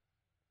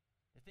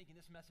 They're thinking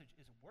this message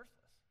is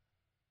worthless.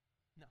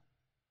 No,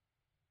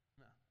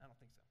 I don't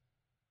think so.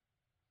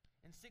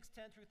 In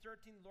 6:10 through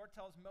 13, the Lord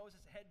tells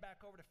Moses, head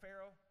back over to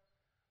Pharaoh.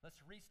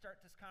 Let's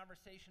restart this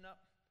conversation up.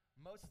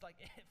 Moses is like,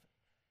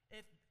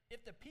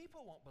 if the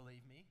people won't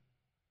believe me,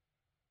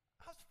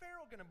 how's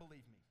Pharaoh going to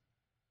believe me?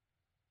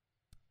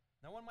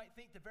 Now, one might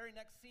think the very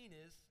next scene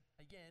is,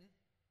 again,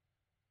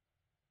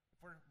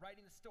 if we're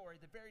writing the story,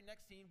 the very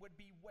next scene would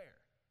be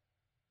where?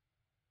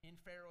 In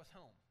Pharaoh's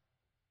home.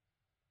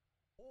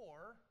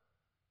 Or,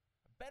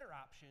 a better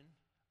option,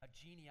 a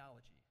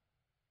genealogy.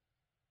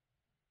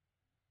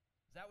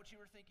 Is that what you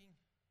were thinking?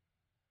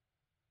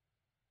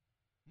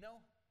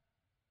 No?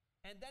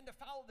 And then to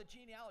follow the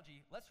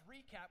genealogy, let's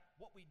recap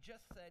what we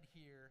just said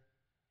here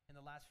in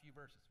the last few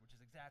verses, which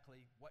is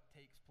exactly what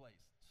takes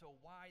place. So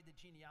why the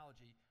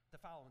genealogy to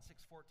follow in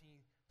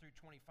 6:14 through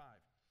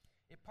 25?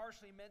 It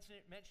partially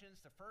mentions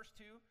the first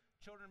two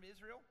children of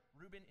Israel,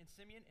 Reuben and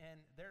Simeon,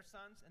 and their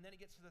sons, and then it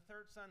gets to the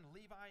third son,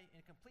 Levi,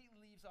 and completely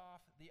leaves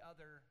off the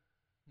other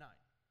 9.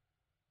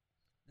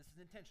 This is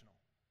intentional.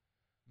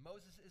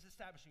 Moses is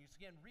establishing, it's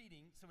again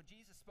reading, so when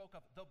Jesus spoke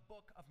of the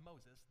book of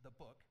Moses, the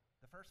book,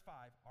 the first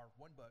 5 are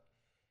one book,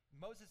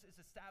 Moses is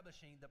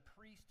establishing the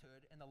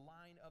priesthood and the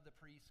line of the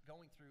priests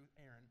going through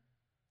Aaron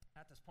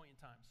at this point in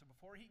time. So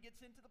before he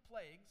gets into the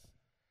plagues,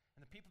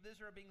 and the people of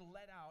Israel are being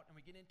led out, and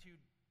we get into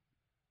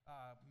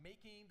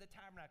making the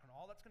tabernacle and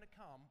all that's going to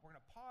come, we're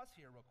going to pause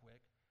here real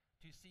quick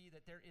to see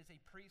that there is a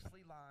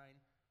priestly line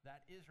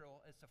that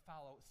Israel is to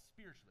follow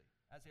spiritually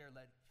as they are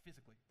led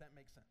physically. That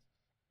makes sense.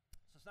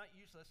 So it's not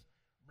useless,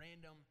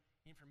 random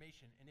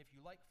information. And if you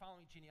like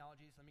following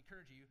genealogies, let me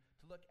encourage you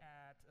to look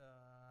at,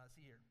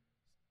 see here,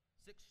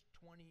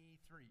 623.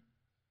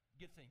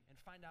 Good thing. And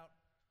find out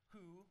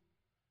who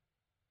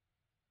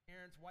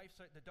Aaron's wife,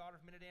 the daughter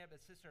of Minadab,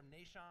 the sister of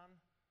Nashon,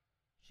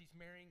 she's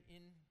marrying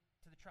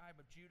into the tribe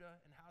of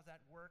Judah, and how's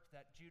that work?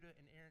 That Judah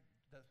and Aaron,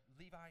 the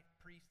Levite,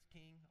 priest,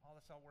 king, all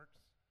this all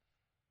works.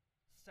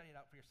 Study it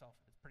out for yourself.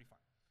 It's pretty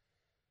fun.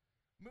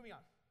 Moving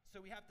on.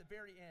 So we have the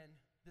very end,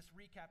 this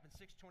recap in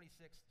 626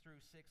 through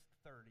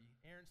 630.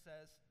 Aaron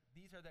says,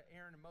 these are the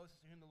Aaron and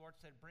Moses to whom the Lord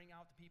said, bring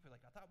out the people.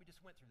 Like, I thought we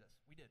just went through this.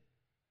 We did.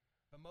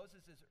 But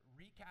Moses is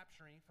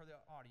recapturing for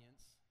the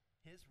audience,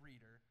 his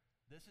reader,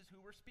 this is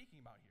who we're speaking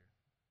about here.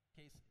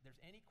 In case there's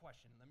any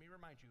question, let me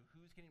remind you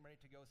who's getting ready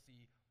to go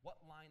see,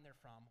 what line they're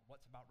from,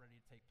 what's about ready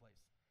to take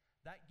place.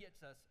 That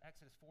gets us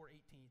Exodus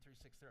 4:18 through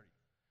 6:30.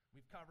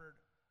 We've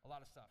covered a lot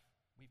of stuff.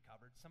 We've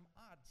covered some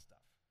odd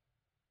stuff.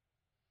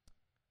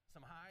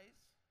 Some highs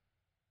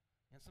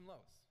and some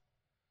lows.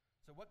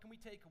 So what can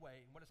we take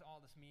away, and what does all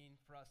this mean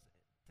for us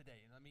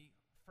today? And let me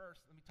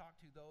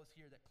talk to those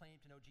here that claim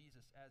to know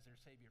Jesus as their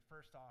Savior.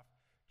 First off,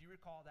 do you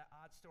recall that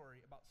odd story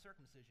about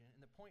circumcision?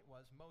 And the point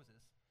was,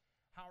 Moses,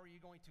 how are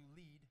you going to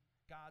lead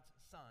God's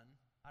son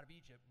out of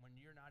Egypt when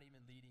you're not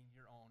even leading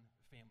your own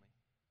family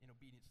in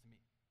obedience to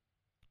me?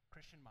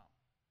 Christian mom,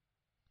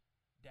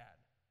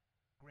 dad,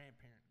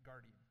 grandparent,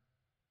 guardian,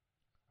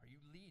 are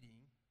you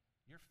leading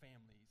your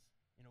families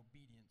in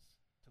obedience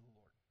to the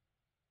Lord?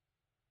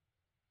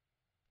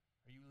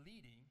 Are you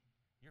leading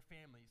your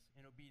families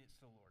in obedience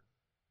to the Lord?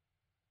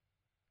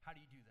 How do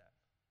you do that?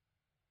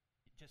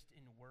 Just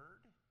in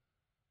word?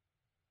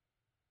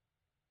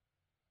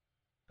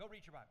 Go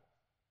read your Bible.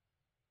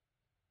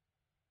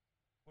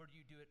 Or do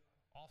you do it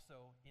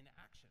also in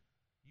action?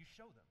 You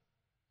show them.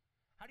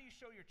 How do you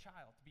show your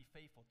child to be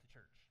faithful to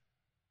church?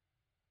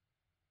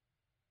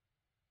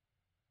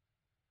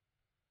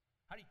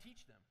 How do you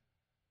teach them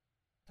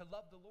to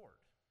love the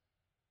Lord?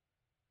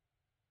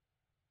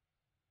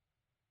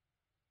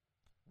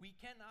 We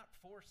cannot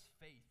force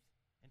faith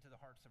into the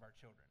hearts of our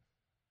children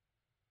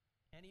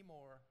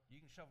anymore.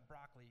 You can shove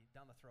broccoli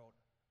down the throat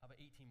of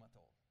an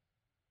 18-month-old.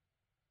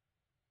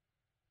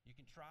 You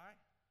can try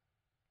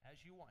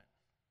as you want.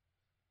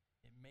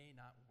 It may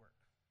not work.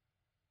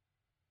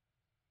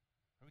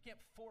 And we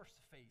can't force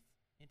faith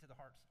into the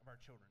hearts of our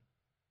children.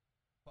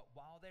 But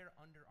while they're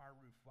under our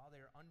roof, while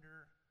they're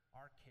under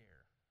our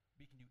care,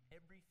 we can do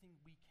everything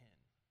we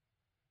can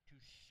to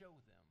show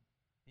them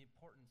the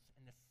importance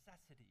and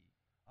necessity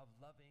of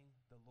loving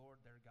the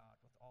Lord their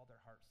God with all their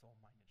heart, soul,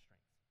 mind, and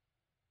strength.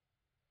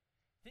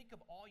 Think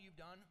of all you've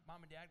done,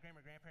 mom and dad,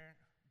 grandma, grandparent,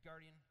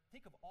 guardian.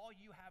 Think of all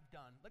you have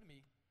done, look at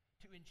me,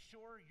 to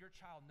ensure your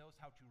child knows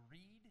how to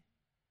read,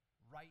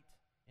 write,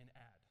 and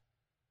add.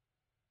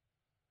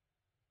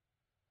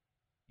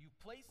 You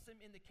place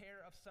them in the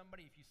care of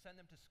somebody if you send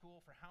them to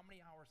school for how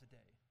many hours a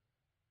day?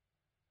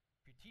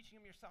 If you're teaching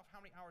them yourself, how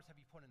many hours have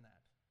you put in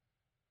that?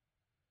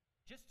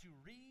 Just to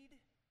read,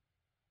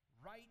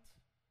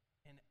 write,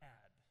 and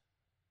add.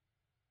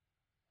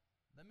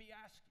 Let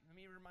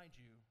me remind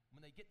you,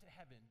 when they get to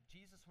heaven,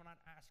 Jesus will not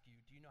ask you,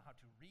 do you know how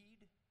to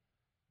read,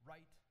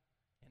 write,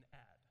 and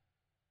add?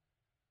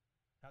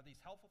 Now, are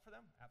these helpful for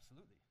them?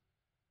 Absolutely.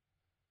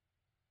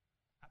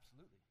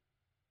 Absolutely.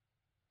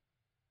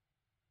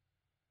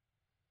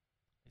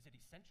 Is it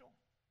essential?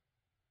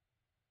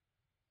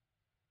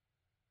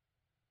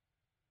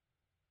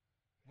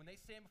 When they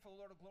stand before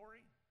the Lord of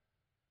glory,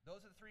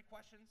 those are the 3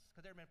 questions,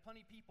 because there have been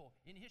plenty of people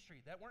in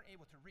history that weren't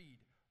able to read,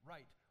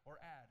 write,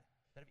 or add,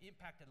 that have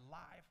impacted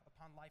life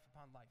upon life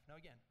upon life. Now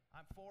again,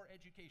 I'm for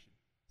education.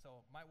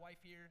 So my wife's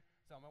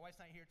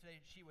not here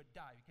today, she would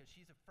die because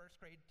she's a first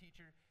grade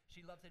teacher.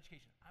 She loves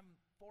education. I'm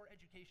for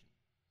education.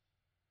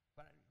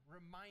 But I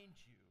remind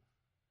you,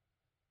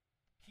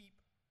 keep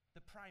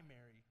the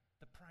primary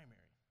the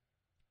primary.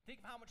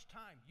 Think of how much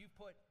time you've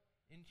put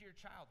into your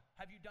child.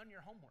 Have you done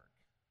your homework?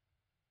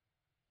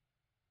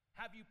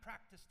 Have you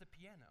practiced the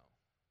piano?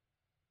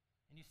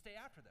 And you stay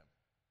after them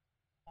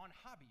on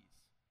hobbies.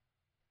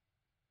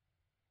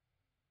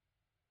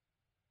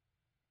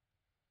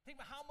 Think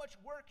about how much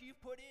work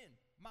you've put in,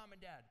 mom and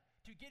dad,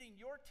 to getting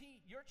your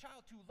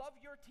child to love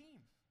your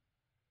team.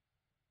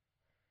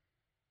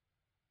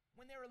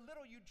 When they were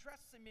little, you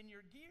dressed them in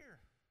your gear.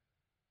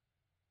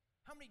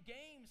 How many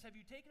games have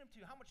you taken them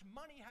to? How much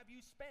money have you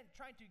spent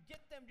trying to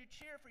get them to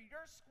cheer for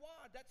your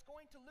squad that's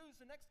going to lose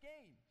the next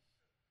game?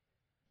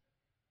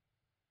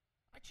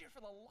 I cheer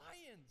for the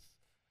Lions.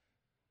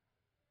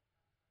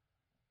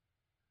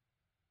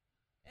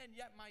 And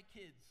yet my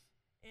kids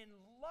and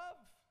love.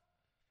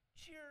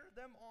 Cheer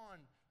them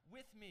on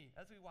with me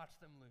as we watch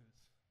them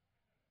lose.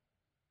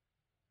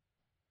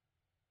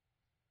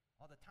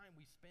 All the time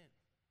we spent.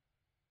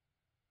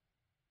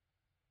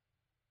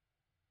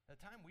 The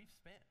time we've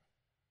spent.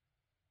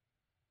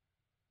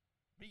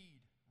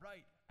 Read,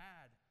 write,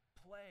 add,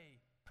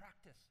 play,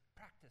 practice,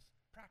 practice,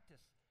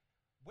 practice.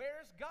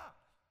 Where's God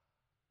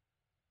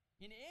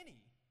in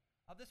any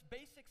of this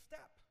basic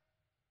step?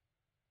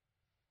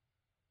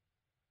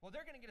 Well,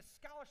 they're going to get a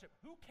scholarship.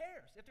 Who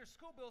cares if their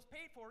school bill is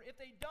paid for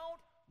if they don't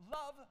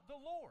love the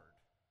Lord?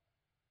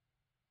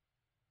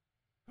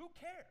 Who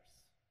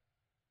cares?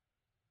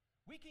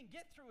 We can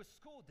get through a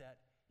school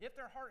debt if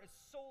their heart is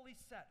solely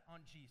set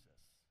on Jesus.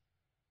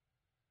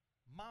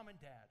 Mom and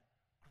dad,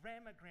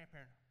 grandma,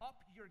 grandparent, up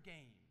your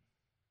game.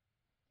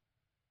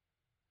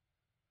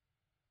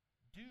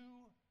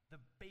 Do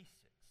the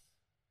basics.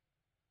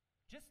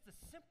 Just the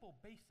simple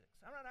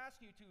basics. I'm not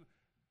asking you to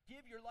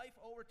give your life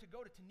over to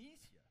go to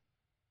Tunisia.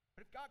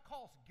 But if God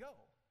calls, go.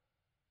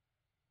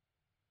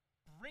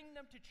 Bring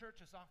them to church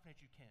as often as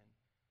you can.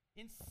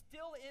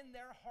 Instill in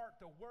their heart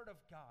the Word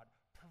of God.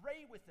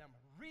 Pray with them.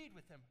 Read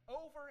with them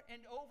over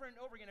and over and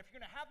over again. If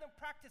you're going to have them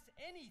practice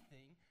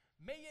anything,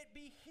 may it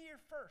be here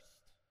first.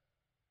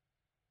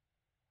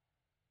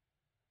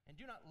 And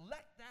do not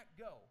let that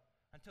go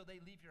until they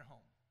leave your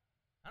home.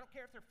 I don't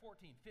care if they're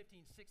 14,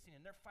 15, 16,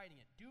 and they're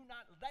fighting it. Do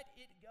not let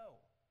it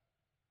go.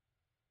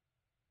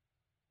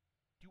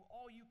 Do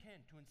all you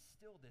can to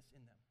instill this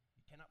in them.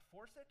 You cannot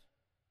force it,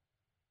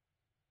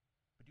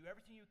 but do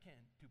everything you can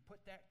to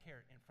put that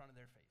carrot in front of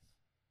their face.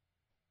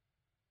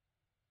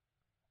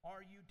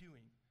 Are you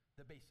doing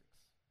the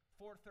basics?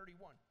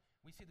 4:31,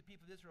 we see the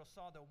people of Israel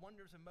saw the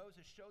wonders of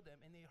Moses showed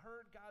them, and they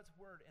heard God's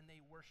word, and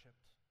they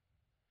worshiped.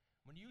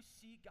 When you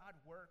see God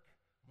work,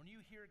 when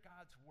you hear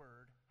God's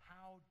word,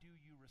 how do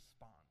you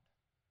respond?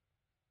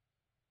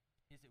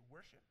 Is it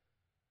worship?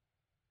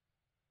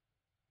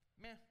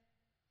 Meh.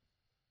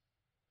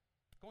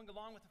 Going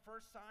along with the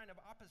first sign of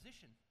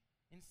opposition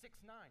in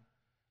 6:9.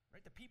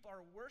 Right? The people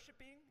are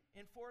worshiping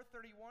in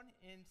 4:31.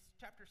 In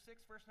chapter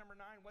 6, verse number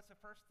 9, what's the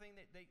first thing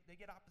that they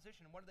get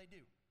opposition? And what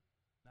do?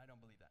 I don't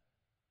believe that.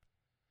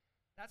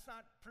 That's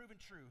not proven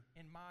true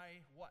in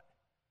my what?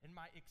 In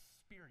my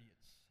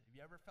experience. Have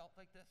you ever felt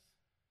like this?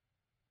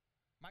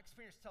 My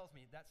experience tells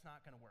me that's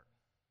not going to work.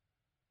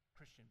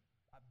 Christian,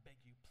 I beg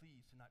you,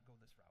 please do not go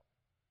this route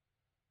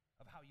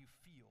of how you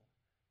feel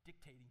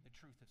dictating the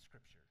truth of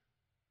Scripture.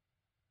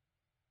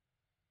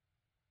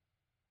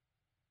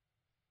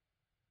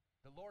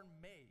 The Lord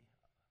may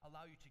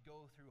allow you to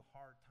go through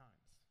hard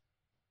times.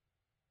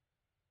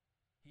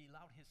 He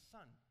allowed his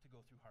son to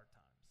go through hard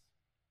times,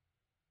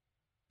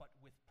 but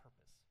with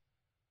purpose.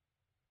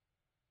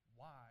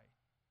 Why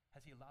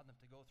has he allowed them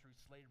to go through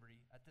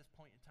slavery at this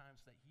point in time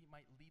so that he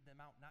might lead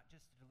them out, not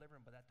just to deliver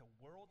them, but that the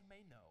world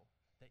may know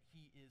that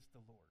he is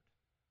the Lord?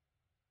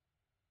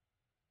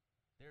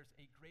 There's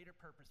a greater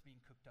purpose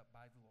being cooked up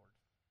by the Lord.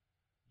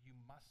 You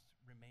must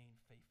remain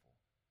faithful.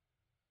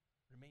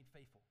 Remain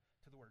faithful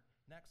to the word.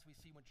 Next, we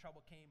see when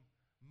trouble came,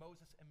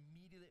 Moses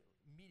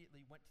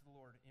immediately went to the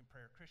Lord in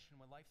prayer. Christian,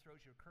 when life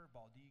throws you a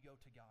curveball, do you go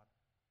to God?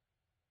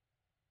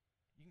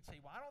 You can say,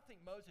 well, I don't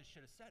think Moses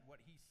should have said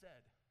what he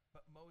said,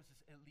 but Moses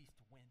at least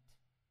went.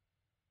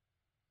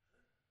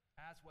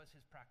 As was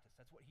his practice.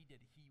 That's what he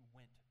did. He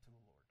went to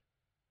the Lord.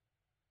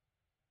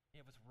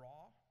 It was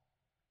raw.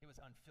 It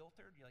was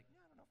unfiltered. You're like, I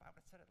don't know if I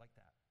would have said it like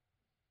that.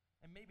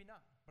 And maybe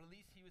not, but at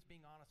least he was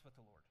being honest with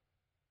the Lord.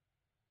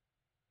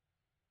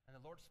 And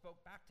the Lord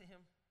spoke back to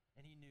him,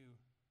 and he knew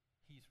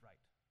he's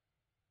right.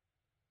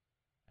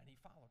 And he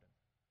followed him.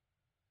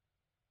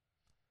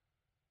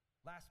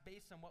 Last,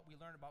 based on what we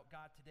learn about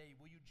God today,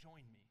 will you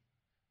join me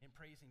in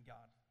praising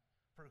God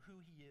for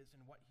who he is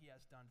and what he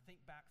has done?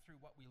 Think back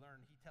through what we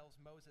learned. He tells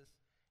Moses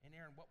and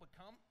Aaron what would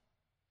come,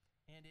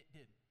 and it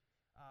did.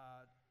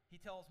 He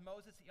tells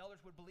Moses the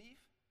elders would believe,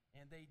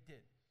 and they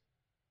did.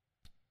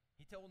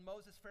 He told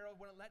Moses Pharaoh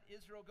wouldn't let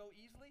Israel go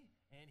easily,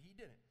 and he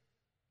didn't.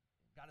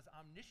 God is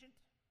omniscient.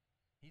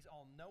 He's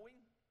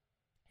all-knowing.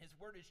 His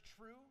word is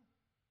true.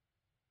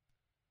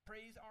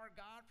 Praise our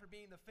God for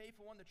being the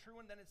faithful one, the true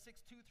one. Then in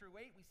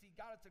 6:2-8, we see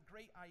God as a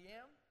great I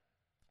am.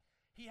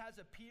 He has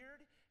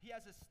appeared. He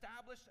has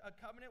established a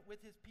covenant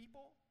with his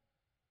people.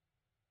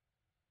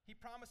 He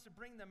promised to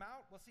bring them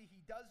out. Well, see,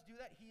 he does do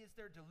that. He is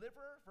their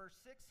deliverer. Verse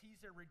 6, he's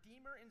their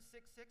redeemer. In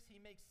 6:6,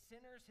 he makes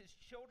sinners his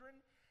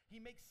children. He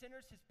makes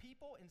sinners his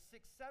people. In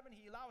 6:7,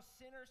 he allows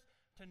sinners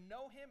to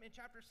know him. In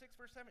chapter 6,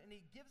 verse 7, and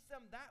he gives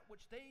them that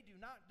which they do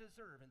not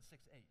deserve. In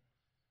 6:8.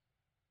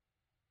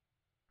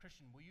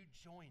 Christian, will you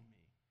join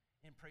me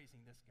in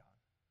praising this God?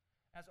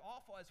 As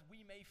awful as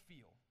we may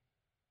feel,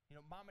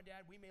 mom and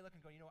dad, we may look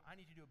and go, I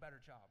need to do a better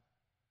job.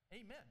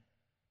 Amen.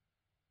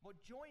 Well,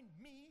 join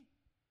me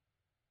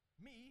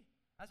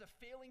as a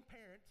failing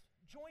parent,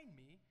 join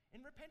me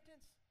in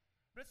repentance.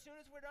 But as soon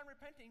as we're done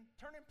repenting,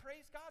 turn and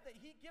praise God that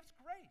he gives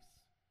grace.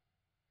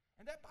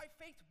 And that by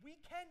faith, we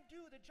can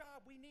do the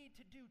job we need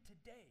to do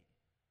today.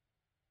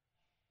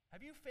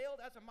 Have you failed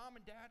as a mom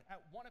and dad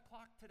at 1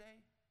 o'clock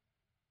today?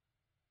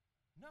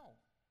 No,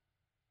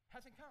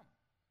 hasn't come.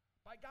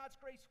 By God's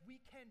grace, we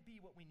can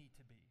be what we need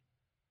to be.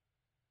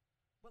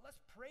 But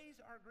let's praise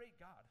our great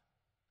God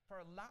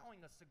for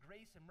allowing us the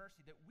grace and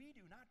mercy that we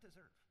do not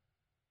deserve.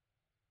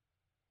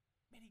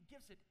 Man, he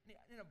gives it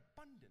in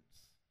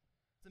abundance.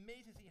 It's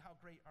amazing to see how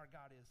great our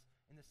God is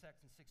in this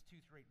section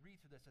 6:2-8. Read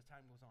through this as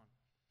time goes on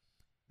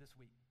this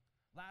week.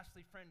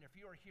 Lastly, friend, if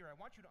you are here, I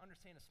want you to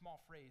understand a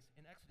small phrase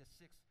in Exodus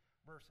 6,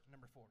 verse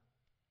number 4.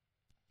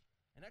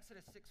 In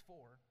Exodus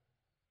 6:4,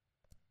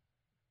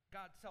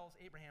 God tells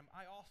Abraham,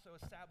 I also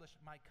established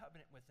my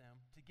covenant with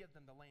them to give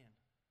them the land.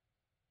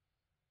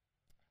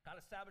 God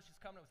established his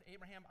covenant with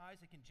Abraham,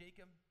 Isaac, and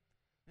Jacob.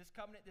 This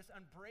covenant, this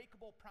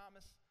unbreakable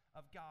promise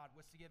of God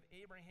was to give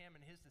Abraham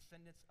and his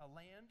descendants a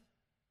land,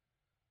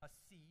 a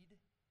seed,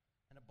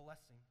 and a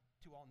blessing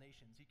to all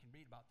nations. You can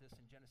read about this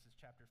in Genesis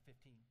chapter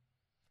 15.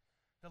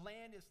 The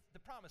land is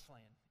the promised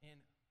land,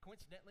 and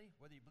coincidentally,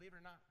 whether you believe it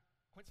or not,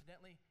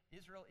 coincidentally,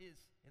 Israel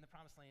is in the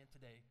promised land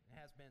today and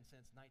has been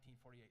since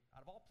 1948.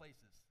 Out of all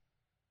places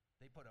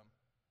they put them,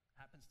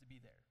 happens to be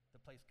there,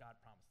 the place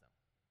God promised them.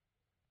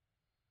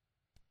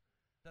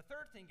 The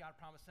third thing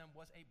God promised them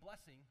was a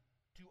blessing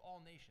to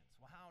all nations.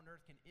 Well, how on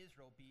earth can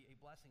Israel be a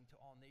blessing to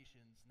all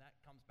nations? And that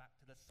comes back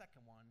to the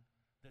second one,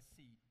 the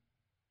seed.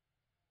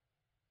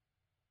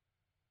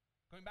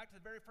 Going back to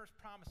the very first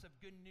promise of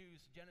good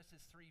news,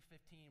 Genesis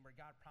 3:15, where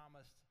God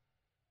promised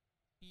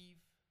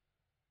Eve,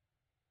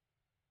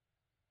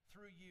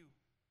 through you,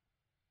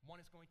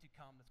 one is going to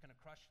come that's going to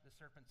crush the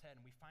serpent's head.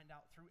 And we find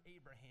out through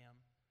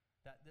Abraham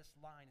that this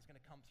line is going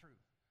to come through.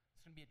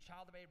 It's going to be a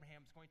child of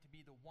Abraham. It's going to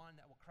be the one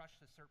that will crush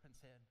the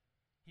serpent's head.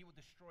 He will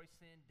destroy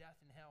sin, death,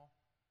 and hell.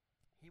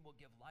 He will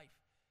give life.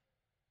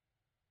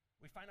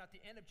 We find out at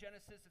the end of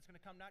Genesis, it's going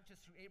to come not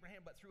just through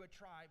Abraham, but through a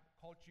tribe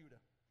called Judah.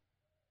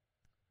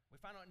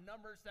 We find out in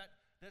Numbers that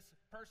this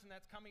person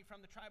that's coming from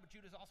the tribe of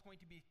Judah is also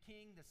going to be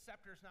king. The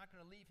scepter is not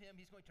going to leave him.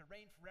 He's going to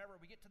reign forever.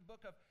 We get to the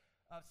book of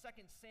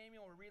 2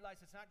 Samuel, we realize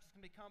it's not just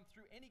going to come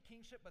through any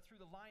kingship, but through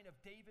the line of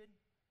David.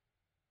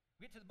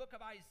 We get to the book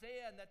of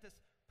Isaiah, and that this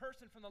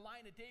person from the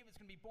line of David is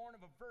going to be born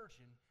of a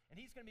virgin, and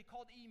he's going to be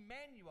called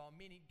Emmanuel,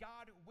 meaning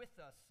God with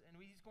us, and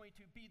he's going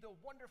to be the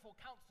wonderful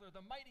counselor,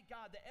 the mighty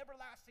God, the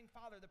everlasting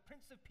Father, the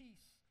Prince of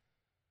Peace.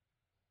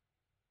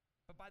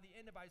 But by the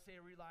end of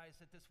Isaiah, realize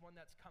that this one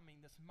that's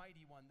coming, this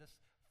mighty one, this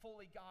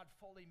fully God,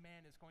 fully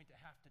man, is going to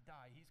have to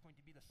die. He's going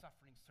to be the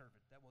suffering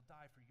servant that will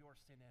die for your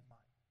sin and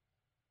mine.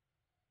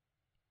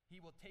 He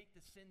will take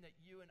the sin that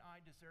you and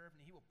I deserve, and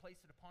he will place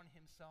it upon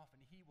himself,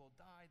 and he will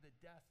die the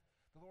death.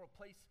 The Lord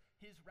will place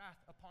his wrath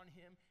upon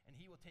him, and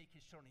he will take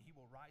his children. He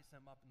will rise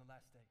them up in the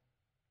last day.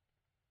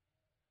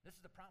 This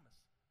is the promise.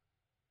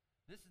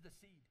 This is the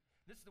seed.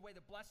 This is the way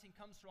the blessing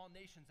comes through all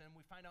nations. And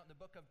we find out in the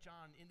book of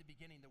John, in the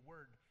beginning, the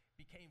Word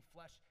became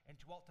flesh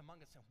and dwelt among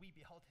us, and we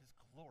beheld his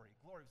glory.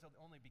 Glory was the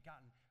only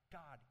begotten.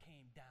 God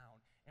came down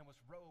and was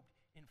robed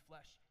in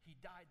flesh. He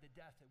died the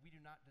death that we do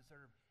not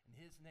deserve. In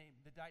his name,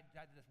 died the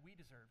death we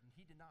deserved, and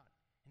he did not.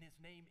 And his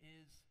name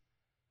is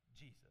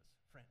Jesus.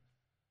 Friend,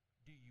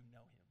 do you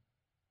know him?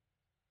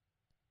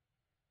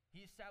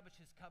 He established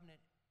his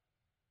covenant.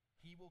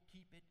 He will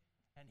keep it,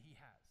 and he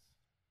has.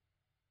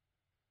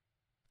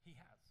 He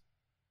has.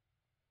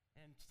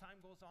 And as time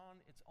goes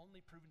on, it's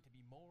only proven to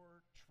be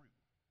more true.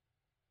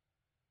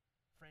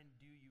 Friend,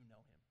 do you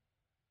know him?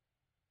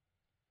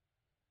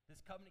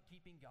 This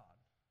covenant-keeping God,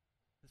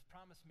 this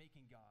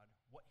promise-making God,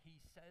 what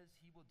he says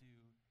he will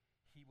do,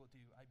 he will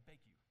do. I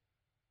beg you,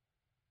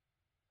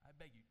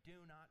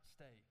 do not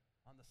stay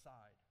on the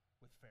side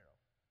with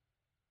Pharaoh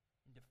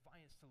in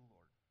defiance to the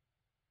Lord.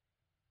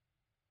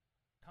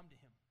 Come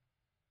to him,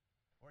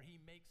 or he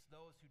makes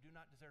those who do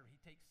not deserve. He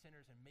takes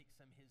sinners and makes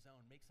them his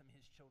own, makes them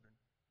his children.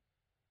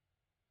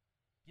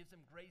 Gives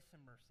them grace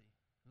and mercy,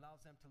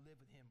 allows them to live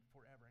with him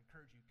forever. I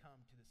encourage you,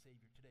 come to the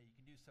Savior today. You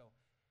can do so.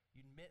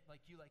 You admit,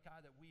 like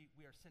I, that we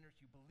are sinners.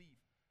 You believe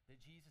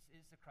that Jesus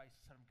is the Christ,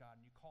 the Son of God,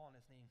 and you call on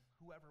his name.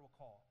 Whoever will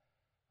call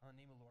on the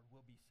name of the Lord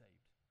will be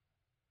saved.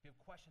 If you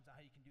have questions on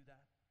how you can do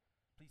that,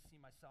 please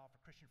see myself,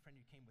 a Christian friend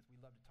you came with.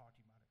 We'd love to talk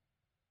to you about it.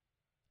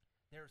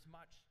 There is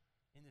much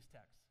in this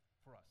text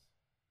for us.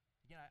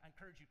 Again, I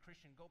encourage you,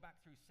 Christian, go back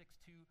through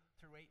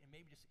 6:2-8, and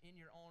maybe just in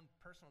your own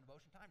personal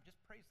devotion time,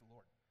 just praise the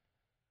Lord.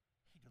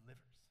 He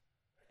delivers.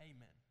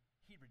 Amen.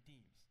 He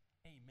redeems.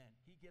 Amen.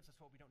 He gives us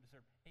what we don't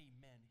deserve.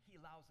 Amen. He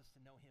allows us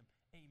to know him.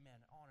 Amen.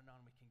 On and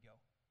on we can go.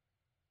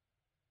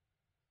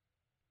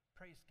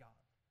 Praise God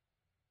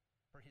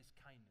for his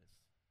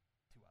kindness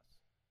to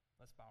us.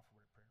 Let's bow for a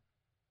word of prayer.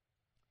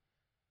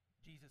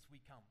 Jesus, we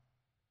come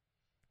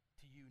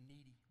to you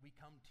needy. We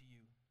come to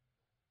you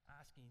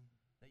asking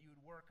that you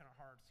would work in our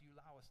hearts, you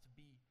allow us to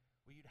be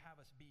what you'd have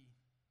us be.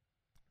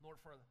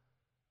 Lord, for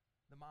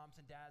the moms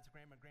and dads, the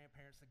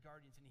grandparents, the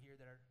guardians in here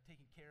that are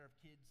taking care of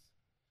kids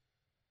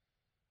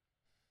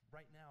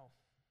right now,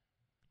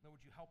 Lord,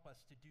 would you help us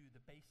to do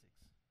the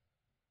basics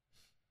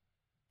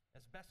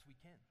as best we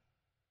can.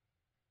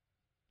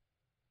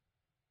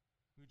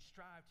 We would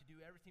strive to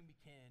do everything we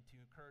can to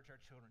encourage our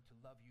children to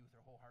love you with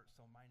their whole heart,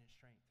 soul, mind, and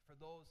strength. For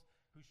those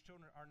whose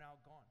children are now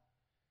gone,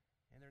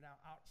 and they're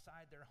now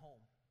outside their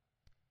home.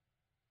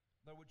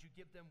 Lord, would you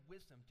give them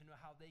wisdom to know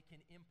how they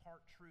can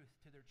impart truth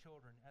to their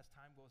children as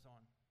time goes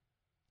on,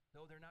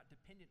 though they're not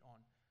dependent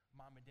on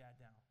mom and dad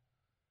now,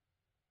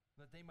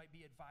 that they might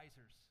be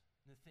advisors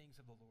in the things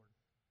of the Lord.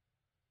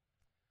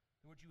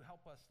 And would you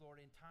help us, Lord,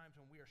 in times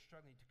when we are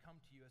struggling to come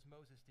to you as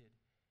Moses did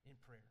in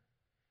prayer?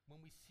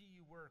 When we see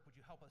you work, would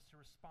you help us to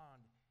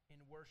respond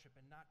in worship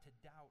and not to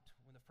doubt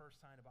when the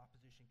first sign of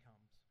opposition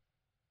comes?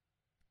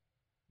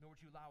 Nor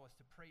would you allow us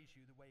to praise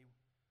you the way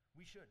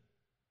we should.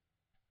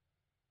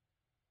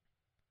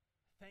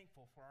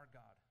 Thankful for our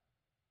God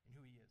and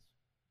who he is.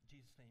 In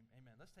Jesus' name, amen. Let's take